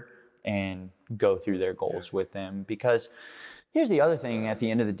member and go through their goals with them. Because here's the other thing at the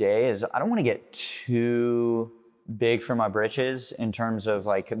end of the day is I don't want to get too big for my britches in terms of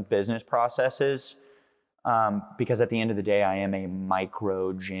like business processes. Because at the end of the day, I am a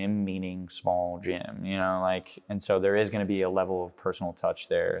micro gym, meaning small gym, you know, like, and so there is going to be a level of personal touch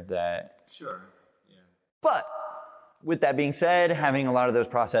there that. Sure. Yeah. But with that being said, having a lot of those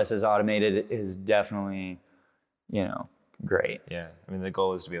processes automated is definitely, you know, great. Yeah. I mean, the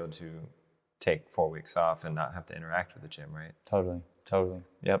goal is to be able to take 4 weeks off and not have to interact with the gym, right? Totally.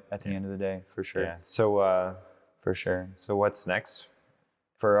 Yep. At the end of the day, for sure. Yeah. So, for sure. So what's next?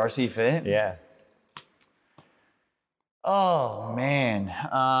 For RC Fit? Yeah. Oh, man.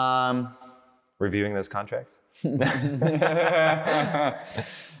 Reviewing those contracts? You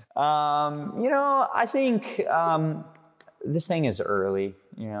know, I think this thing is early.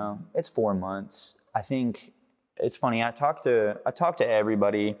 You know, it's 4 months. I think it's funny. I talk to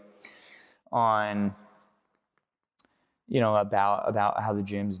everybody on, you know, about how the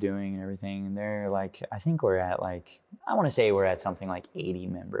gym's doing and everything, and they're like, I think we're at like, I want to say we're at something like 80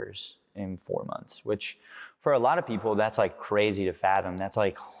 members in 4 months, which for a lot of people that's like crazy to fathom. That's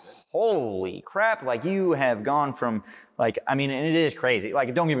like, holy crap, like you have gone from like, I mean, and it is crazy.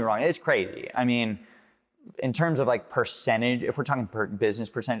 Like, don't get me wrong, it's crazy. I mean, in terms of like percentage, if we're talking business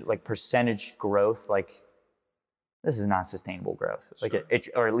percentage, like percentage growth, like this is not sustainable growth. Like it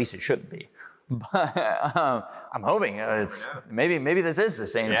or at least it shouldn't be. But I'm hoping it's maybe this is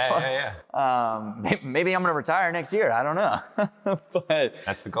sustainable. Yeah. Maybe I'm gonna retire next year. I don't know. But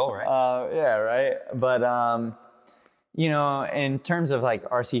that's the goal, right? Yeah, right. But you know, in terms of like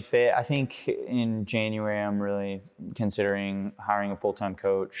RC Fit, I think in January I'm really considering hiring a full-time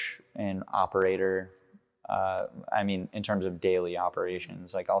coach and operator I mean, in terms of daily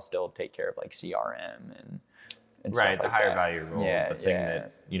operations, like I'll still take care of like CRM and stuff Right, the like higher that. value role, the thing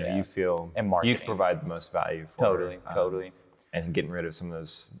that you feel And you marketing. can provide the most value for. Totally. And getting rid of some of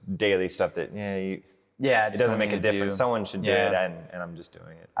those daily stuff that it It doesn't make a difference. Someone should do it, and I'm just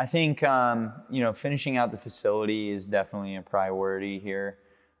doing it. I think finishing out the facility is definitely a priority here.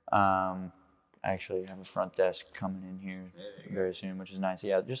 I actually have a front desk coming in here very soon, which is nice.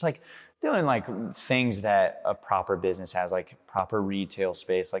 Yeah, just like doing like things that a proper business has, like proper retail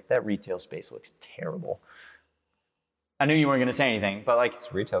space. Like that retail space looks terrible. I knew you weren't going to say anything, but like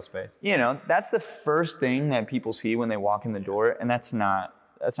It's retail space. That's the first thing that people see when they walk in the door, and that's not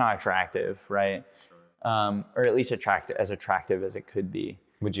attractive, right? Or at least attractive as it could be.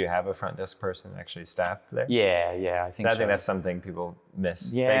 Would you have a front desk person actually staffed there? Yeah, I think so. I think that's something people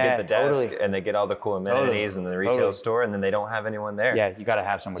miss. Yeah, they get the desk totally. and they get all the cool amenities and the retail store, and then they don't have anyone there. Yeah, you got to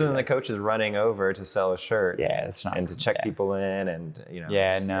have somebody. So then the coach is running over to sell a shirt. Yeah, it's not. And to check people in, and it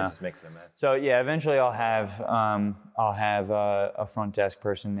just makes it a mess. So yeah, eventually I'll have a front desk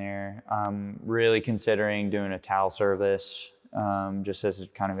person there. I'm really considering doing a towel service, just as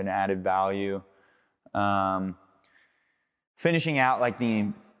kind of an added value. Finishing out like the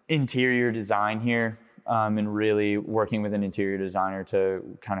interior design here, and really working with an interior designer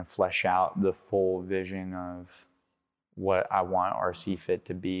to kind of flesh out the full vision of what I want RC Fit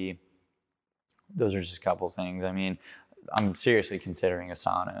to be. Those are just a couple things. I mean, I'm seriously considering a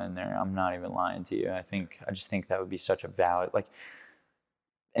sauna in there. I'm not even lying to you. I just think that would be such a valid, like,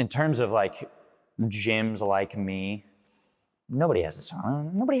 in terms of like gyms like me, nobody has a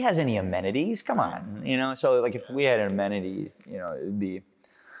sauna. Nobody has any amenities. Come on, So like, if we had an amenity, it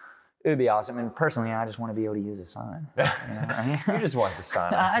would be awesome. And personally, I just want to be able to use a sauna. You just want the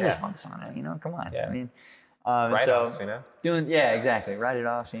sauna. I just want the sauna. Come on. Yeah. I mean, Write off, exactly. Write it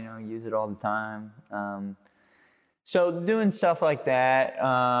off. Use it all the time. So doing stuff like that,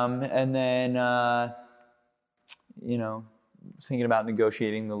 and then thinking about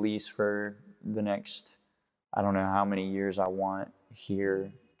negotiating the lease for the next. I don't know how many years I want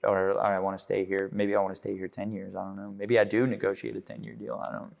here, or I want to stay here. Maybe I want to stay here 10 years. I don't know. Maybe I do negotiate a 10-year deal.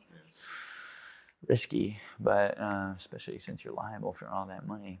 I don't. Risky, but especially since you're liable for all that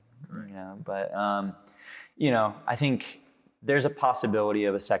money. But I think there's a possibility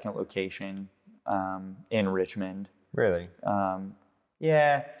of a second location in Richmond. Really?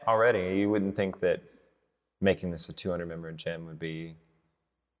 Yeah. Already, you wouldn't think that making this a 200-member gym would be.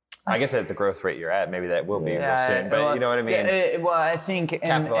 I guess at the growth rate you're at, maybe that will be real soon. But you know what I mean? Well, I think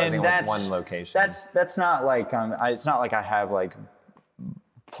capitalizing and that's, on one location. That's not like it's not like I have like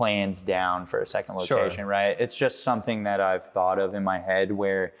plans down for a second location, right? It's just something that I've thought of in my head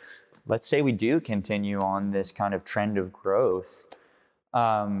where, let's say we do continue on this kind of trend of growth.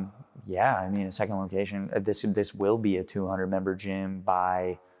 A second location. This will be a 200-member gym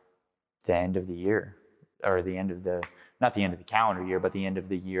by the end of the year, or the end of not the end of the calendar year, but the end of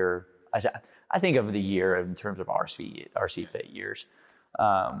the year. I think of the year in terms of RC Fit years,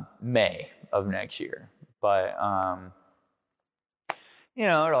 May of next year. But it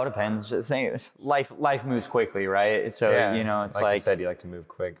all depends. Life moves quickly, right? So it's like you said, you like to move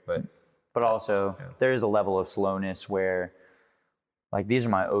quick, but also there is a level of slowness where, like, this is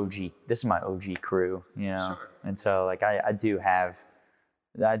my OG crew, and so like I do have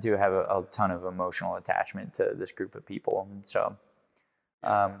a ton of emotional attachment to this group of people. And so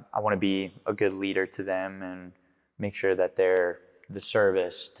I want to be a good leader to them and make sure that the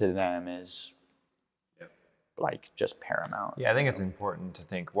service to them is like just paramount. Yeah, I think it's important to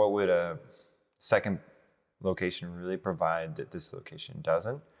think, what would a second location really provide that this location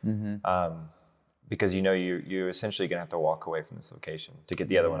doesn't? Mm-hmm. Because you're essentially going to have to walk away from this location to get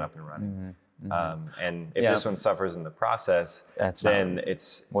the other one up and running. Mm-hmm. Mm-hmm. And if this one suffers in the process, then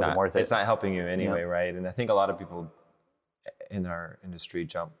it's not worth it. It's not helping you anyway, right? And I think a lot of people in our industry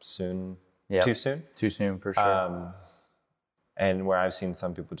jump soon, too soon. Too soon, for sure. And where I've seen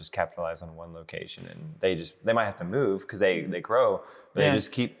some people just capitalize on one location, and they might have to move because they grow, but they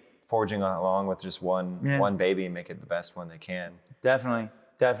just keep forging along with just one baby and make it the best one they can. Definitely.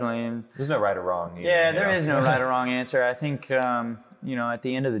 And there's no right or wrong either. Yeah, there is no right or wrong answer. I think at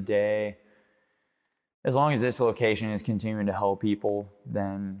the end of the day, as long as this location is continuing to help people,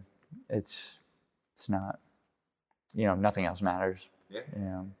 then it's not, nothing else matters.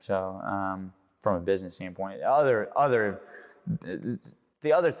 Yeah. So from a business standpoint, the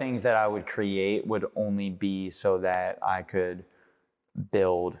other things that I would create would only be so that I could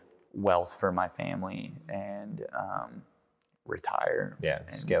build wealth for my family and retire. Yeah, and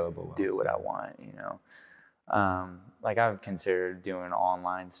scalable wealth. Do what I want, like I've considered doing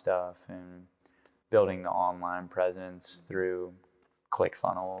online stuff and building the online presence through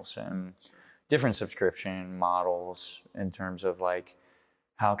ClickFunnels and different subscription models in terms of like,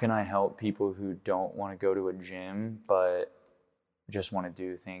 how can I help people who don't want to go to a gym but just want to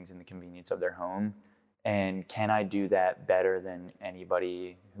do things in the convenience of their home? And can I do that better than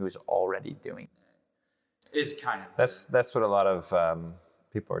anybody who's already doing that? Is kind of that's what a lot of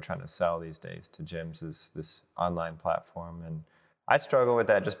people are trying to sell these days to gyms, is this online platform. And I struggle with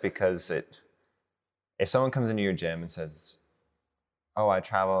that just because if someone comes into your gym and says, oh, I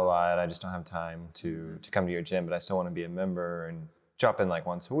travel a lot, I just don't have time to come to your gym, but I still want to be a member and drop in like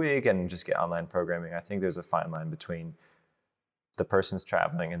once a week and just get online programming. I think there's a fine line between the person's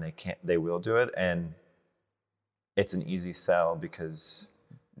traveling and they will do it, and it's an easy sell because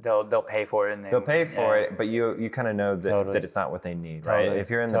they'll pay for it, and they'll pay for it, but you kind of know that it's not what they need, right? If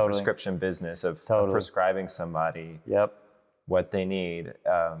you're in the prescription business of prescribing somebody what they need,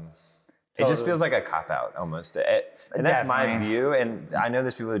 it just feels like a cop-out almost. And that's my view, and I know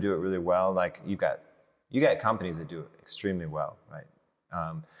there's people who do it really well. Like you got companies that do it extremely well, right?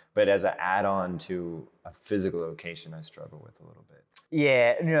 But as an add-on to a physical location, I struggle with a little bit.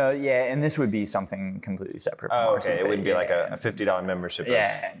 And this would be something completely separate from RC Fit. It wouldn't be like a $50 membership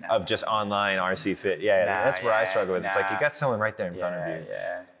of just online RC Fit. That's where I struggle with. It's like you got someone right there in front of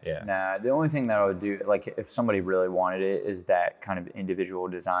you. The only thing that I would do, like if somebody really wanted it, is that kind of individual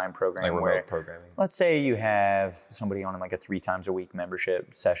design program, like remote programming. Let's say you have somebody on like a 3 times a week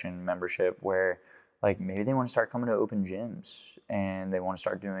membership where like maybe they want to start coming to open gyms and they want to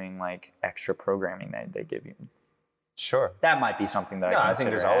start doing like extra programming that they give you. Sure. That might be something that I think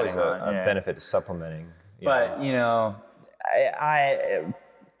there's always a benefit to supplementing. But,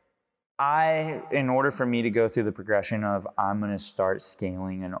 I, in order for me to go through the progression of I'm going to start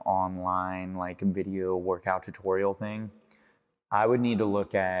scaling an online like video workout tutorial thing, I would need to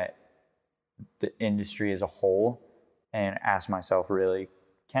look at the industry as a whole and ask myself, really,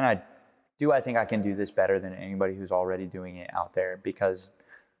 do I think I can do this better than anybody who's already doing it out there? Because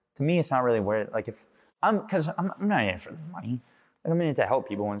to me, it's not really where, like I'm not in it for the money. Like, I'm in it to help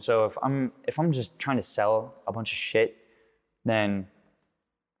people. And so if I'm just trying to sell a bunch of shit, then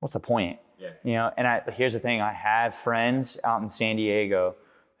what's the point? And here's the thing. I have friends out in San Diego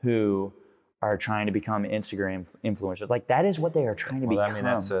who are trying to become Instagram influencers. Like that is what they are trying to become. I mean,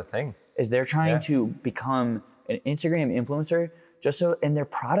 that's the thing. Is they're trying to become an Instagram influencer and their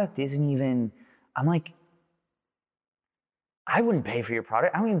product isn't even, I'm like, I wouldn't pay for your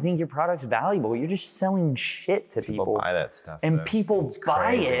product. I don't even think your product's valuable. You're just selling shit to people. People buy that stuff. And people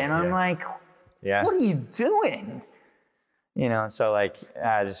buy it. And I'm like, what are you doing? So like,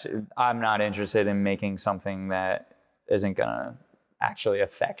 I'm not interested in making something that isn't going to actually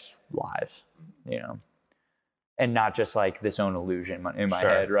affect lives, and not just like this own illusion in my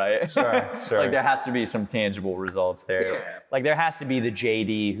head, right? Sure. Like there has to be some tangible results there. Yeah. Like there has to be the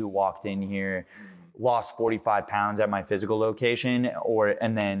JD who walked in here, lost 45 pounds at my physical location,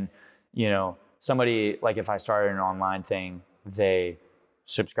 and then, somebody, like if I started an online thing, they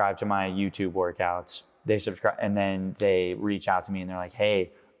subscribe to my YouTube workouts, they subscribe, and then they reach out to me and they're like,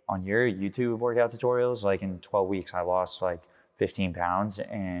 hey, on your YouTube workout tutorials, like in 12 weeks, I lost like 15 pounds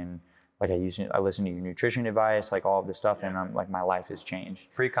and like I listen to your nutrition advice, like all of this stuff, and I'm like, my life has changed.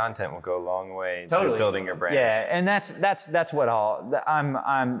 Free content will go a long way to building your brand. Yeah, and that's what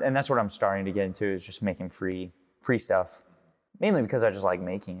and that's what I'm starting to get into, is just making free stuff, mainly because I just like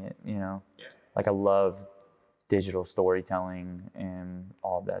making it. Like I love digital storytelling and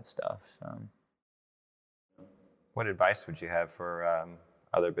all of that stuff. So, what advice would you have for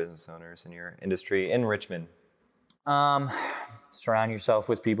other business owners in your industry in Richmond? Surround yourself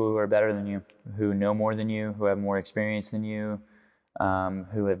with people who are better than you, who know more than you, who have more experience than you,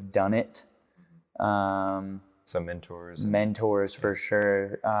 who have done it. So mentors. Mentors for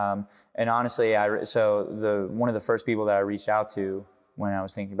sure. And honestly, one of the first people that I reached out to when I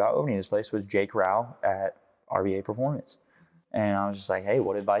was thinking about opening this place was Jake Rao at RVA Performance. And I was just like, hey,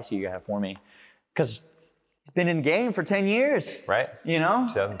 what advice do you have for me? Because he's been in the game for 10 years. Right.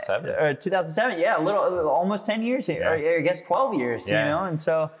 2007. 2007, yeah, almost 10 years, or I guess 12 years, And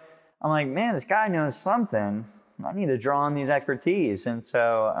so I'm like, man, this guy knows something. I need to draw on these expertise. And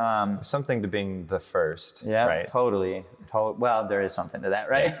so... something to being the first, yeah, right? Totally. Well, there is something to that,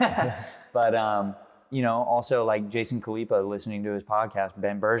 right? But, also like Jason Khalipa, listening to his podcast,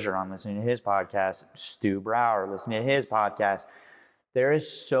 Ben Bergeron, listening to his podcast, Stu Brower, listening to his podcast. There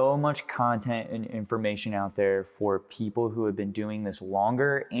is so much content and information out there for people who have been doing this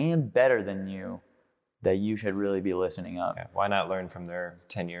longer and better than you that you should really be listening up. Yeah. Why not learn from their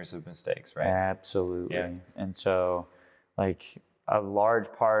 10 years of mistakes, right? Absolutely. Yeah. And so, like, a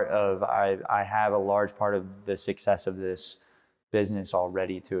large part of I have a large part of the success of this business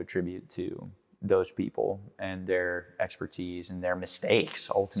already to attribute to those people and their expertise and their mistakes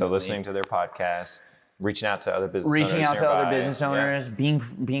ultimately. So listening to their podcast, reaching out to other business owners. Reaching out to nearby, other business owners,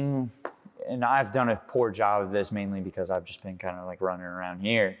 being, and I've done a poor job of this mainly because I've just been kind of like running around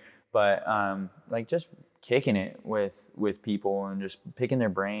here, but like just kicking it with people and just picking their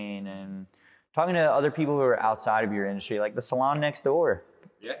brain and talking to other people who are outside of your industry, like the salon next door.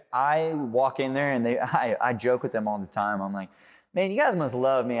 Yeah. I walk in there and I joke with them all the time. I'm like, man, you guys must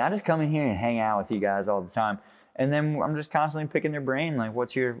love me. I just come in here and hang out with you guys all the time. And then I'm just constantly picking their brain. Like,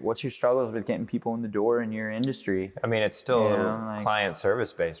 what's your struggles with getting people in the door in your industry? I mean, it's still client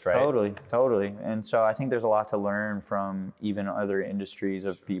service based, right? Totally. And so I think there's a lot to learn from even other industries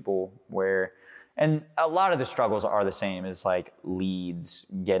of people where, and a lot of the struggles are the same as like leads,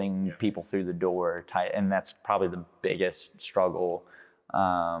 getting people through the door. And that's probably the biggest struggle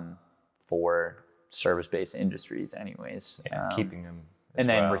for service-based industries anyways. Yeah, keeping them and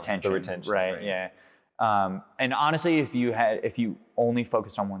then retention. The retention. Right, yeah. And honestly, if you only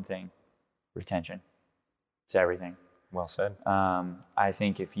focused on one thing, retention, it's everything. Well said. I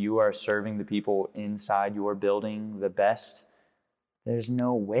think if you are serving the people inside your building the best, there's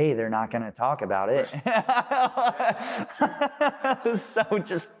no way they're not going to talk about it. So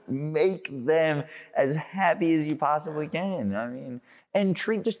just make them as happy as you possibly can. I mean, and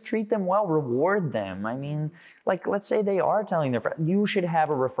treat them well, reward them. I mean, like, let's say they are telling their friends, you should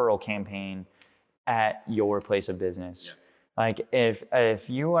have a referral campaign at your place of business. Yeah. Like if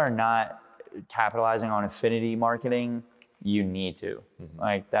you are not capitalizing on affinity marketing, you need to. Mm-hmm.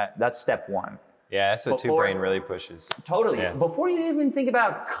 Like that's step one. Yeah, that's what Two Brain really pushes. Totally. Yeah. Before you even think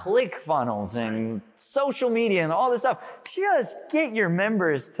about ClickFunnels and social media and all this stuff, just get your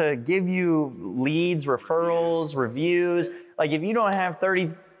members to give you leads, referrals, reviews. Like if you don't have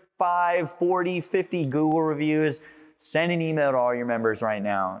 35, 40, 50 Google reviews, send an email to all your members right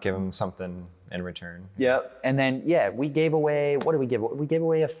now. Give them something in return. Yep. And then, we gave away, what did we give away? We gave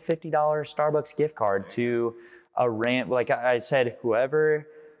away a $50 Starbucks gift card to like I said, whoever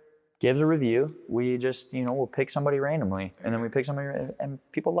gives a review, we just, we'll pick somebody randomly. And then we pick somebody, and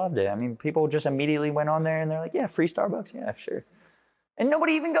people loved it. I mean, people just immediately went on there and they're like, yeah, free Starbucks. Yeah, sure. And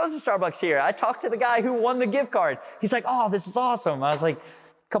nobody even goes to Starbucks here. I talked to the guy who won the gift card. He's like, oh, this is awesome. I was like,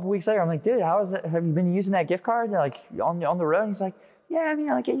 a couple weeks later, I'm like, dude, how is it? Have you been using that gift card? Like on the road? And he's like, yeah, I mean,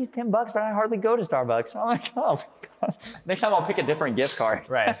 I use $10, but I hardly go to Starbucks. I'm like, oh, God. Next time I'll pick a different gift card.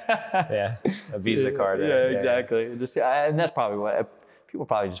 Right. Yeah. A Visa card. Yeah, exactly. Just, and that's probably what people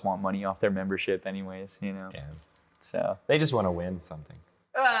probably just want money off their membership anyways, Yeah. So they just want to win something.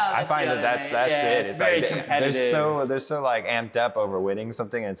 I find that's it. It's very like competitive. They're so like amped up over winning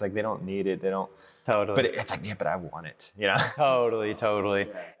something, and it's like they don't need it. They don't. Totally. But it's like, but I want it. Totally.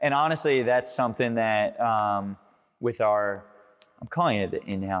 Yeah. And honestly, that's something that with I'm calling it the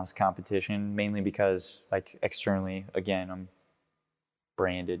in-house competition, mainly because like externally, again, I'm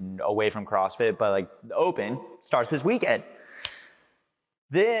branded and away from CrossFit, but like the Open starts this weekend.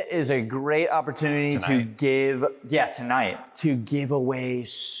 There is a great opportunity to give away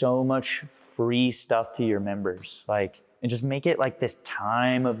so much free stuff to your members, like, and just make it like this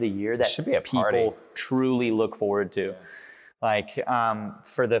time of the year that should be a people party. Truly look forward to. Yeah. Like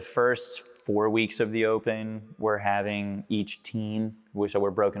for the first 4 weeks of the Open, we're having each team, so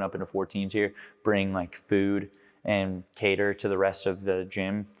we're broken up into 4 teams here, bring like food and cater to the rest of the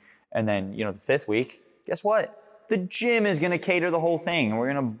gym. And then, the 5th week, guess what? The gym is going to cater the whole thing.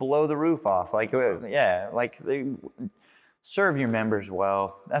 We're going to blow the roof off. Like, serve your members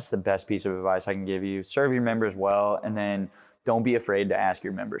well. That's the best piece of advice I can give you. Serve your members well, and then don't be afraid to ask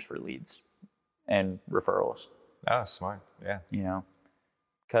your members for leads and referrals. Oh, smart. Yeah.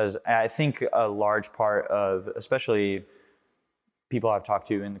 Because I think a large part of, especially people I've talked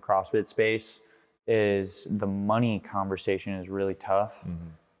to in the CrossFit space, is the money conversation is really tough.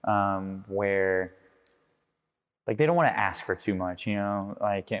 Mm-hmm. Where like they don't want to ask for too much,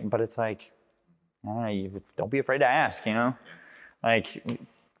 but it's like, I don't know, don't be afraid to ask, like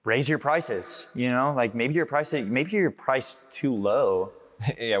raise your prices, like maybe your price too low.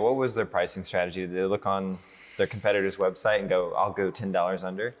 Yeah. What was their pricing strategy? Did they look on their competitor's website and go, I'll go $10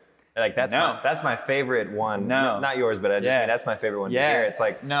 under? Like that's my favorite one. No. Not yours, but I mean, that's my favorite one to hear. It's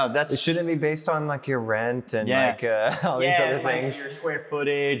like, it shouldn't be based on like your rent and like all these other things. Your square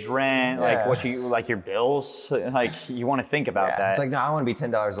footage, rent, like what you like your bills. Like you want to think about that. It's like, no, I want to be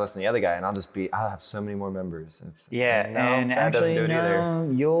 $10 less than the other guy, and I'll have so many more members. And actually,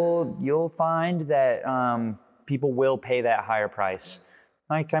 you'll find that people will pay that higher price.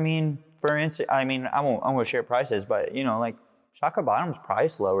 Like, I mean, for instance, I won't share prices, but like Shotcut Bottom's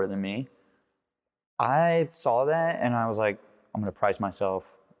priced lower than me. I saw that and I was like, I'm going to price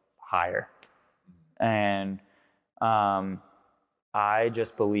myself higher. And I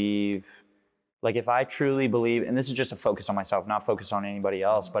just believe, like if I truly believe, and this is just a focus on myself, not focus on anybody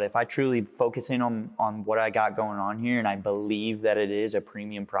else, but if I truly focus in on what I got going on here and I believe that it is a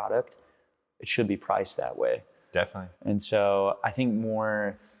premium product, it should be priced that way. Definitely. And so I think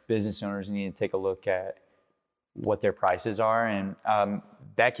more business owners need to take a look at what their prices are. And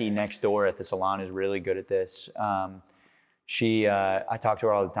Becky next door at the salon is really good at this. I talk to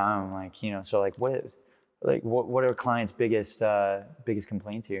her all the time. I'm like, so like what are clients' biggest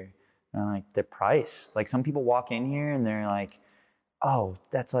complaints here? And I'm like, the price. Like some people walk in here and they're like, oh,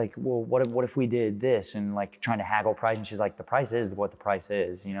 that's like, well, what if we did this, and like trying to haggle price. And she's like, the price is what the price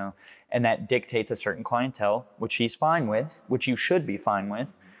is, and that dictates a certain clientele, which she's fine with, which you should be fine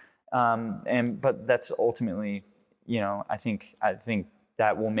with. But that's ultimately, I think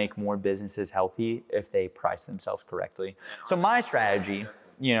that will make more businesses healthy if they price themselves correctly. So my strategy,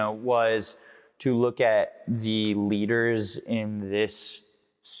 was to look at the leaders in this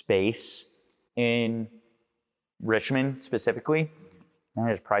space in Richmond specifically, and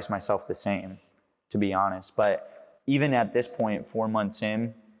I just price myself the same, to be honest. But even at this point, 4 months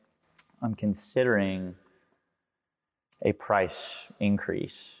in, I'm considering a price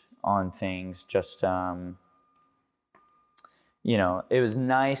increase on things. Just, it was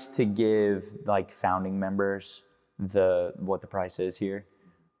nice to give like founding members what the price is here,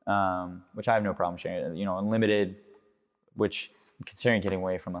 which I have no problem sharing. Unlimited, which I'm considering getting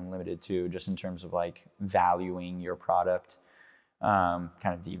away from unlimited too, just in terms of like valuing your product. Kind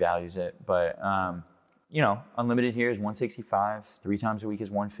of devalues it, but unlimited here is $165, 3 times a week is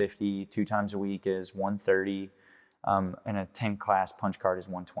 $150, 2 times a week is $130, and a 10 class punch card is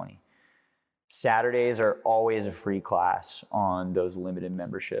 $120. Saturdays are always a free class on those limited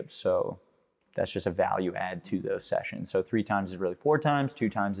memberships, so that's just a value add to those sessions. So 3 times is really 4 times, 2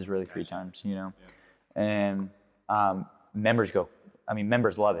 times is really 3 times, and members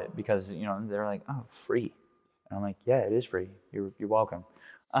love it because they're like, oh, free. And I'm like, yeah, it is free. You're welcome.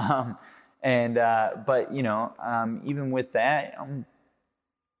 But even with that, I'm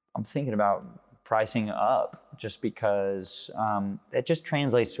thinking about pricing up just because it just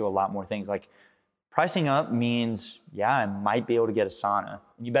translates to a lot more things. Like pricing up means, yeah, I might be able to get a sauna.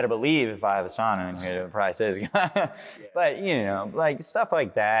 You better believe if I have a sauna in here, the price is. But like stuff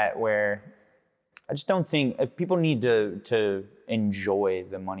like that where I just don't think people need to enjoy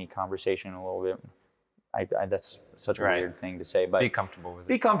the money conversation a little bit. That's such a weird thing to say, but be comfortable with it.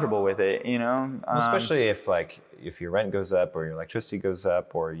 Be comfortable with it, Especially if your rent goes up or your electricity goes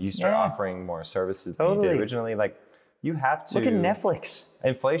up or you start offering more services than you did originally, like you have to look at Netflix.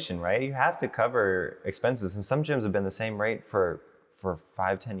 Inflation, right? You have to cover expenses, and some gyms have been the same rate for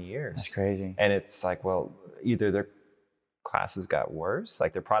 5-10 years. That's crazy. And it's like, well, either their classes got worse,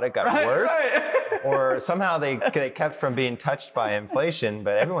 like their product got worse. Or somehow they kept from being touched by inflation,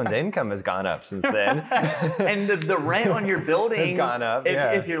 but everyone's income has gone up since then. And the rent on your building has gone up.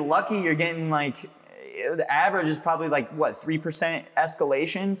 If you're lucky, you're getting like, the average is probably like, 3%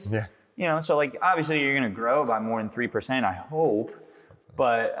 escalations? Yeah. So like, obviously you're going to grow by more than 3%, I hope.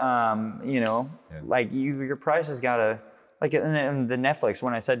 But, like your price has got to, like, and the Netflix,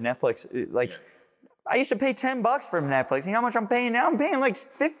 when I said Netflix, I used to pay $10 for Netflix. You know how much I'm paying now? I'm paying like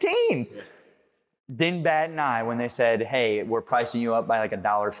 15. Yeah. Didn't bat an eye when they said, hey, we're pricing you up by like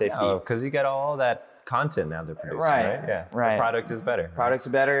 $1.50. Oh, because you got all that content now they're producing, right? Yeah. Right. The product is better. Product's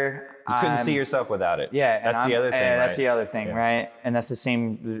better. You couldn't see yourself without it. Yeah. That's the other thing, right? That's the other thing, right? And that's the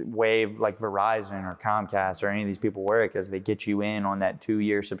same way like Verizon or Comcast or any of these people work, is they get you in on that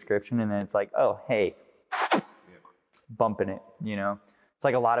 2-year subscription, and then it's like, oh, hey, bumping it, It's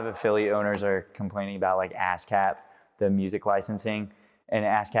like a lot of affiliate owners are complaining about like ASCAP, the music licensing. And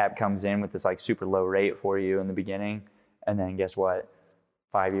ASCAP comes in with this like super low rate for you in the beginning. And then guess what?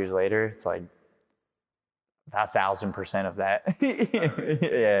 5 years later, it's like 1,000% of that.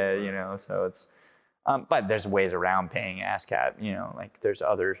 Yeah, so it's, but there's ways around paying ASCAP, like there's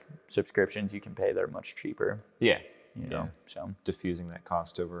other subscriptions you can pay that are much cheaper. Yeah. So diffusing that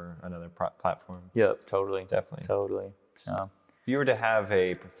cost over another platform. Yep, totally. Definitely. Totally. So if you were to have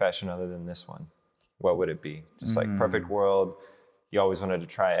a profession other than this one, what would it be? Just like perfect world, you always wanted to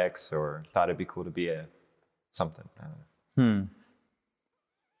try X or thought it'd be cool to be a something. I don't know.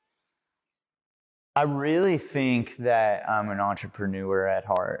 I really think that I'm an entrepreneur at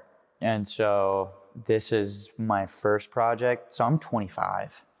heart. And so this is my first project. So I'm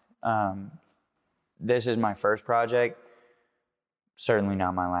 25. This is my first project. Certainly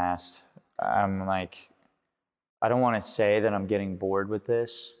not my last. I'm like, I don't want to say that I'm getting bored with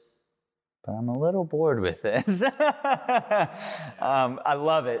this, but I'm a little bored with this. I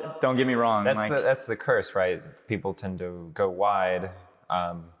love it. Don't get me wrong. That's the curse, right? People tend to go wide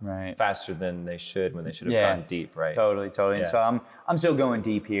right. faster than they should when they should have gone deep, right? Totally. Yeah. And so I'm still going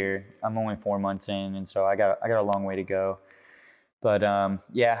deep here. I'm only 4 months in, and so I got a long way to go. But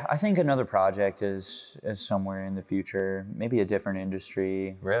I think another project is somewhere in the future, maybe a different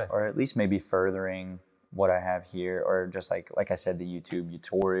industry, really, or at least maybe furthering what I have here, or just like I said, the YouTube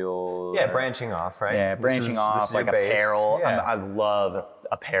tutorial. Yeah, branching off, right? Yeah, branching off, like apparel. Yeah. I love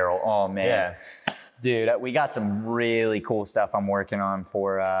apparel. Oh man, yeah. Dude, we got some really cool stuff I'm working on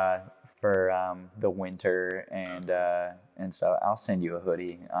for the winter, and so I'll send you a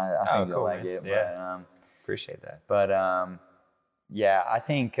hoodie. I think you'll like it. Yeah, appreciate that. But I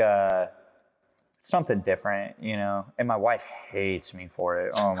think something different, and my wife hates me for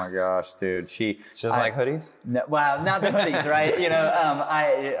it. Oh my gosh, dude. She doesn't like hoodies? No, well, not the hoodies, right?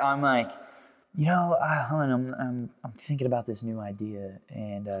 I'm like, hon, I'm thinking about this new idea,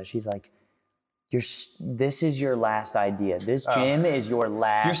 and she's like, this is your last idea. This gym is your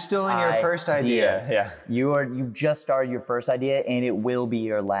last. You're still in your first idea. Yeah. You just started your first idea, and it will be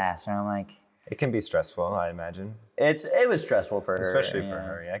your last. And I'm like, it can be stressful, I imagine. It was stressful for her, especially for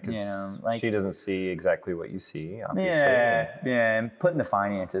her, yeah, because she doesn't see exactly what you see, obviously. Yeah, and putting the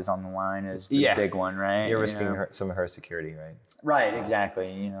finances on the line is the big one, right? You're risking some of her security, right? Right,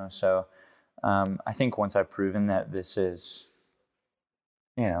 exactly. So I think once I've proven that this is,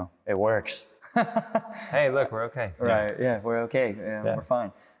 it works. Hey, look, we're okay. Right, we're okay. We're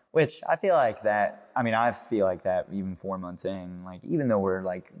fine. Which I feel like that, I feel like that even 4 months in, like, even though we're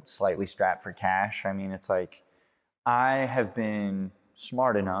like slightly strapped for cash, it's like, I have been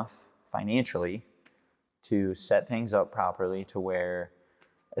smart enough financially to set things up properly to where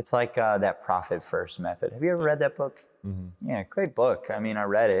it's like that profit first method. Have you ever read that book? Mm-hmm. Yeah, great book. I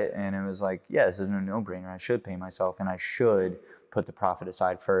read it and it was like, this is a no-brainer. I should pay myself and I should put the profit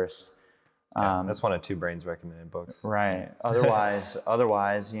aside first. That's one of Two Brains recommended books. Right. Otherwise,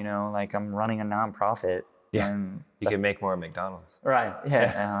 like I'm running a nonprofit. Yeah. And you can make more at McDonald's. Right.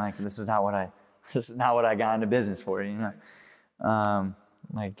 Yeah. And I'm like, this is not what I got into business for, so.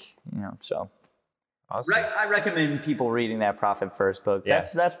 Awesome. Right. I recommend people reading that Profit First book. Yeah.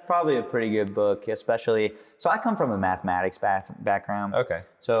 That's probably a pretty good book, especially. So I come from a mathematics background. Okay.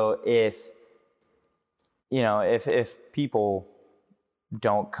 So if people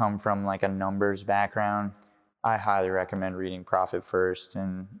don't come from like a numbers background, I highly recommend reading Profit First,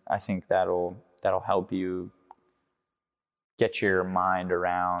 and I think that'll help you get your mind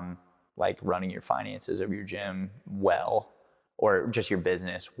around like running your finances of your gym well, or just your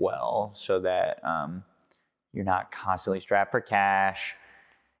business well, so that you're not constantly strapped for cash.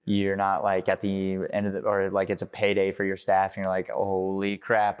 You're not like at the end of or like it's a payday for your staff and you're like, holy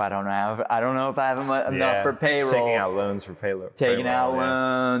crap, I don't know if I have enough for payroll. Taking out loans for payroll.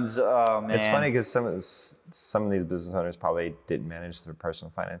 Loans. Oh man. It's funny because some of these business owners probably didn't manage their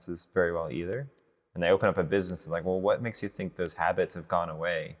personal finances very well either. And they open up a business and like, well, what makes you think those habits have gone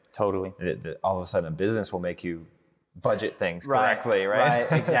away? Totally. All of a sudden a business will make you budget things correctly, right?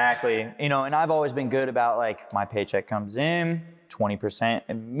 Right, exactly. And I've always been good about like my paycheck comes in, 20%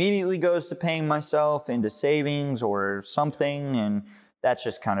 immediately goes to paying myself into savings or something. And that's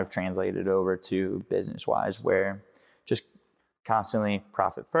just kind of translated over to business-wise, where just constantly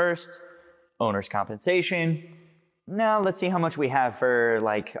profit first, owner's compensation. Now let's see how much we have for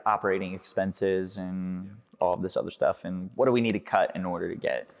like operating expenses and all of this other stuff. And what do we need to cut in order to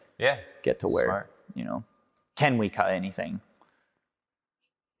get to where, smart. Can we cut anything?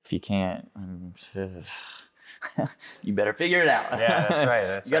 If you can't, you better figure it out. Yeah, that's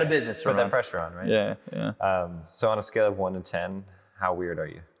right. You got a business to run. Put that pressure on, right? Yeah. So on a scale of 1 to 10, how weird are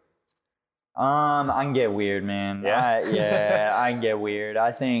you? I can get weird, man. Yeah? I can get weird.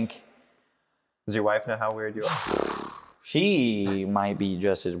 I think. Does your wife know how weird you are? She might be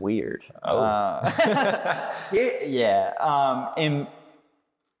just as weird. Oh. And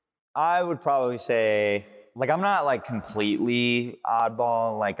I would probably say, like, I'm not like completely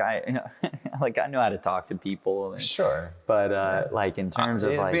oddball. Like I know how to talk to people. Sure. But like in terms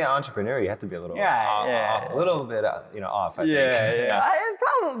of like being an entrepreneur, you have to be a little a little bit off. I think. Yeah.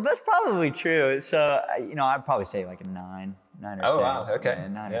 That's probably true. So I'd probably say like a 9 or 10. Oh wow. Okay. Yeah,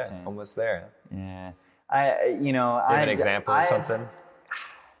 9 or 10. Almost there. Yeah. You have an example of something?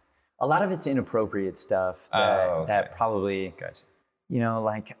 A lot of it's inappropriate stuff that probably. Gotcha.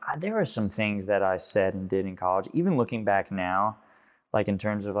 There were some things that I said and did in college, even looking back now, like in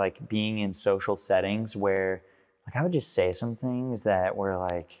terms of like being in social settings where like I would just say some things that were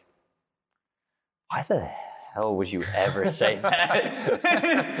like, why the hell would you ever say that?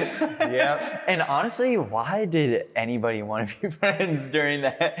 Yeah. And honestly, why did anybody want to be friends during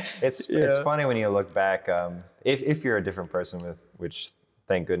that? It's funny when you look back, if you're a different person which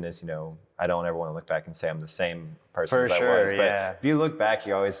thank goodness, I don't ever want to look back and say I'm the same person For as sure, I was. But yeah. if you look back,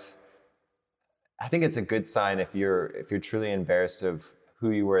 I think it's a good sign if you're truly embarrassed of who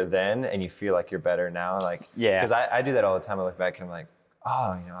you were then and you feel like you're better now. Like, Yeah. because I do that all the time. I look back and I'm like,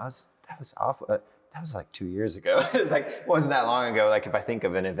 oh, that was awful. That was like 2 years ago. It's like, it wasn't that long ago. Like if I think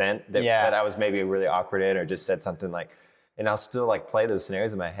of an event that I was maybe really awkward in or just said something like, and I'll still like play those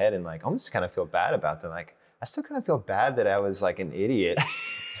scenarios in my head and like almost kind of feel bad about them. Like I still kind of feel bad that I was like an idiot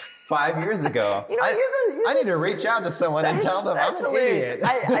 5 years ago. I need to reach out to someone and tell them I'm an idiot.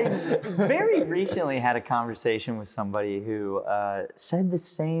 I very recently had a conversation with somebody who said the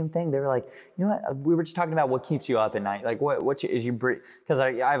same thing. They were like, you know what? We were just talking about what keeps you up at night. Like, what is your because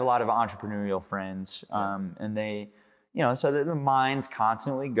I have a lot of entrepreneurial friends, and they. So the mind's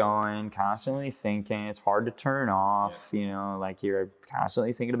constantly going, constantly thinking. It's hard to turn off, like you're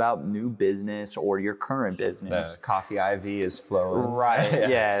constantly thinking about new business or your current business. The coffee IV is flowing. Right,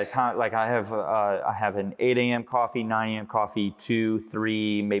 yeah. Like I have an 8 a.m. coffee, 9 a.m. coffee, 2,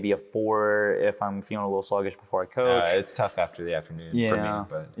 3, maybe a 4 if I'm feeling a little sluggish before I coach. It's tough after the afternoon for me.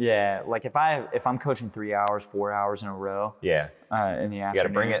 But. Yeah, like if I'm coaching 3 hours, 4 hours in a row. Yeah. In the afternoon. You got to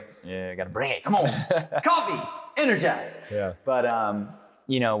bring it. Yeah, got to bring it. Come on. Coffee. Energized. Yeah. But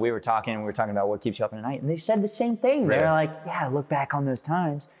we were talking about what keeps you up at night, and they said the same thing. Really? They were like, yeah, I look back on those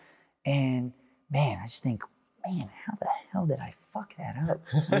times, and man, I just think, man, how the hell did I fuck that up?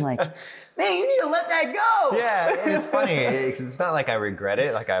 I'm like, man, you need to let that go. Yeah, and it's funny. It's not like I regret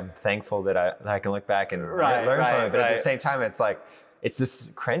it. Like I'm thankful that I can look back and learn from it. But at the same time, it's like, it's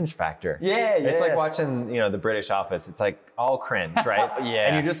this cringe factor. Yeah. It's like watching, the British Office. It's like all cringe, right? Yeah.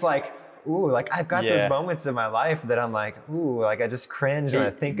 And you're just like, ooh, like I've got those moments in my life that I'm like, ooh, like I just cringe when I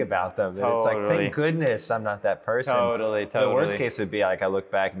think about them. And it's like, thank goodness I'm not that person. Totally. The worst case would be like I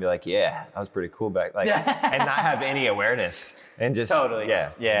look back and be like, yeah, that was pretty cool back, like, and not have any awareness and just totally.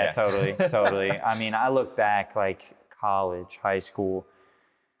 Yeah. Totally. I mean, I look back like college, high school,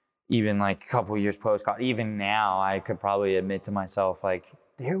 even like a couple of years post-college. Even now, I could probably admit to myself, like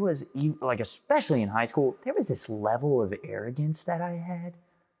there was, like especially in high school, there was this level of arrogance that I had.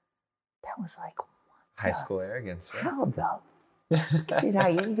 That was like, high school arrogance. Yeah. How the fuck did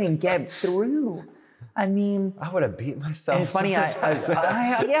I even get through? I mean, I would have beat myself. And it's funny,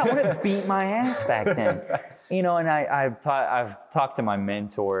 I would have beat my ass back then. And I've talked to my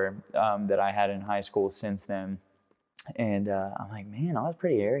mentor that I had in high school since then, and I'm like, man, I was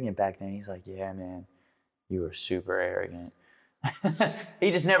pretty arrogant back then. He's like, yeah, man, you were super arrogant. He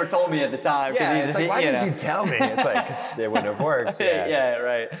just never told me at the time. Yeah, it's like, why did you tell me? It's like, it wouldn't have worked. Yeah,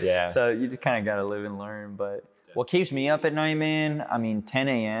 right. Yeah. So you just kind of got to live and learn. But what keeps me up at night, man, I mean,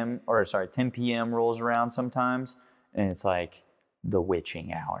 10 p.m. rolls around sometimes, and it's like the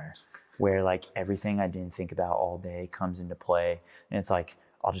witching hour where like everything I didn't think about all day comes into play. And it's like,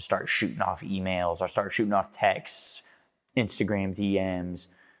 I'll just start shooting off emails. I'll start shooting off texts, Instagram DMs,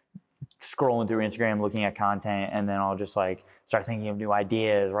 scrolling through Instagram, looking at content, and then I'll just like start thinking of new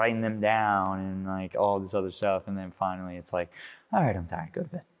ideas, writing them down, and like all this other stuff. And then finally it's like, all right, I'm tired, go to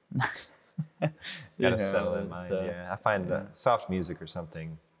bed. Gotta settle in mind. I find soft music or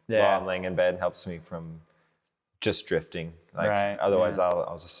something while I'm laying in bed helps me from just drifting. Like otherwise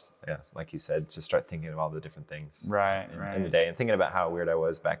I'll just, like you said, just start thinking of all the different things in the day and thinking about how weird I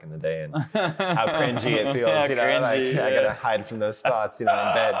was back in the day and how cringy it feels, I gotta hide from those thoughts, in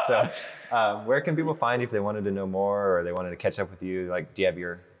bed. So where can people find you if they wanted to know more or they wanted to catch up with you? Like, do you have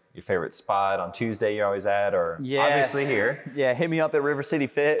your favorite spot on Tuesday you're always at, or obviously here? Yeah, hit me up at River City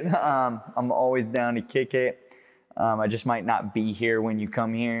Fit. I'm always down to kick it. I just might not be here when you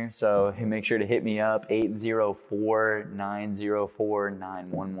come here, so make sure to hit me up,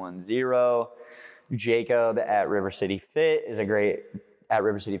 804-904-9110. Jacob at River City Fit at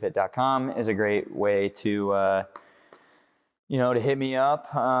rivercityfit.com is a great way to to hit me up.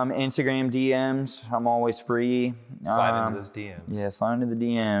 Instagram DMs, I'm always free. Slide into those DMs. Yeah, slide into the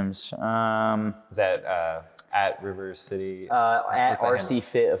DMs. Is that at River City? At RC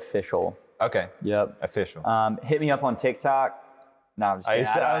Fit Official. Okay. Yep. Official. Hit me up on TikTok. No, I'm just kidding.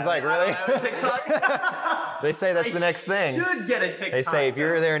 I was like, really? TikTok? They say that's the next thing. Should get a TikTok. They say if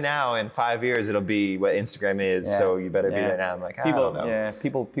you're there now, in 5 years, it'll be what Instagram is, so you better be there now. I'm like, I don't know. Yeah,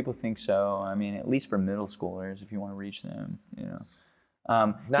 people think so. I mean, at least for middle schoolers, if you want to reach them,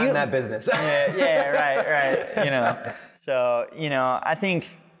 Not in that business. right. So, I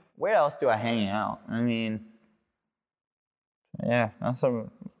think, where else do I hang out? I mean,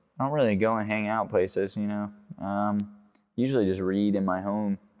 I don't really go and hang out places, usually just read in my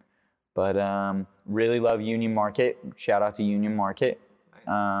home. But really love Union Market. Shout out to Union Market.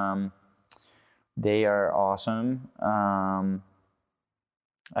 Nice. They are awesome.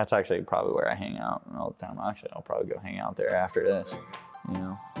 That's actually probably where I hang out all the time. Actually, I'll probably go hang out there after this,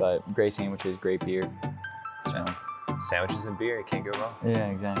 But great sandwiches, great beer. So sandwiches and beer, you can't go wrong. Yeah,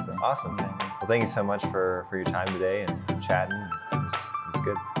 exactly. Awesome. Exactly. Well, thank you so much for your time today and chatting. It was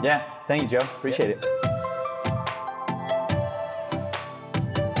good. Yeah, thank you, Joe. Appreciate it.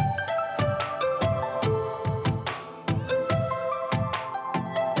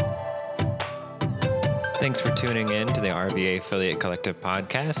 Thanks for tuning in to the RVA Affiliate Collective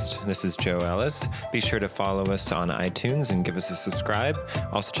podcast. This is Joe Ellis. Be sure to follow us on iTunes and give us a subscribe.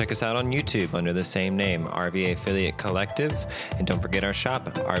 Also check us out on YouTube under the same name, RVA Affiliate Collective. And don't forget our shop,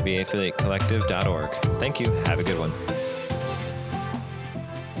 rvaaffiliatecollective.org. Thank you. Have a good one.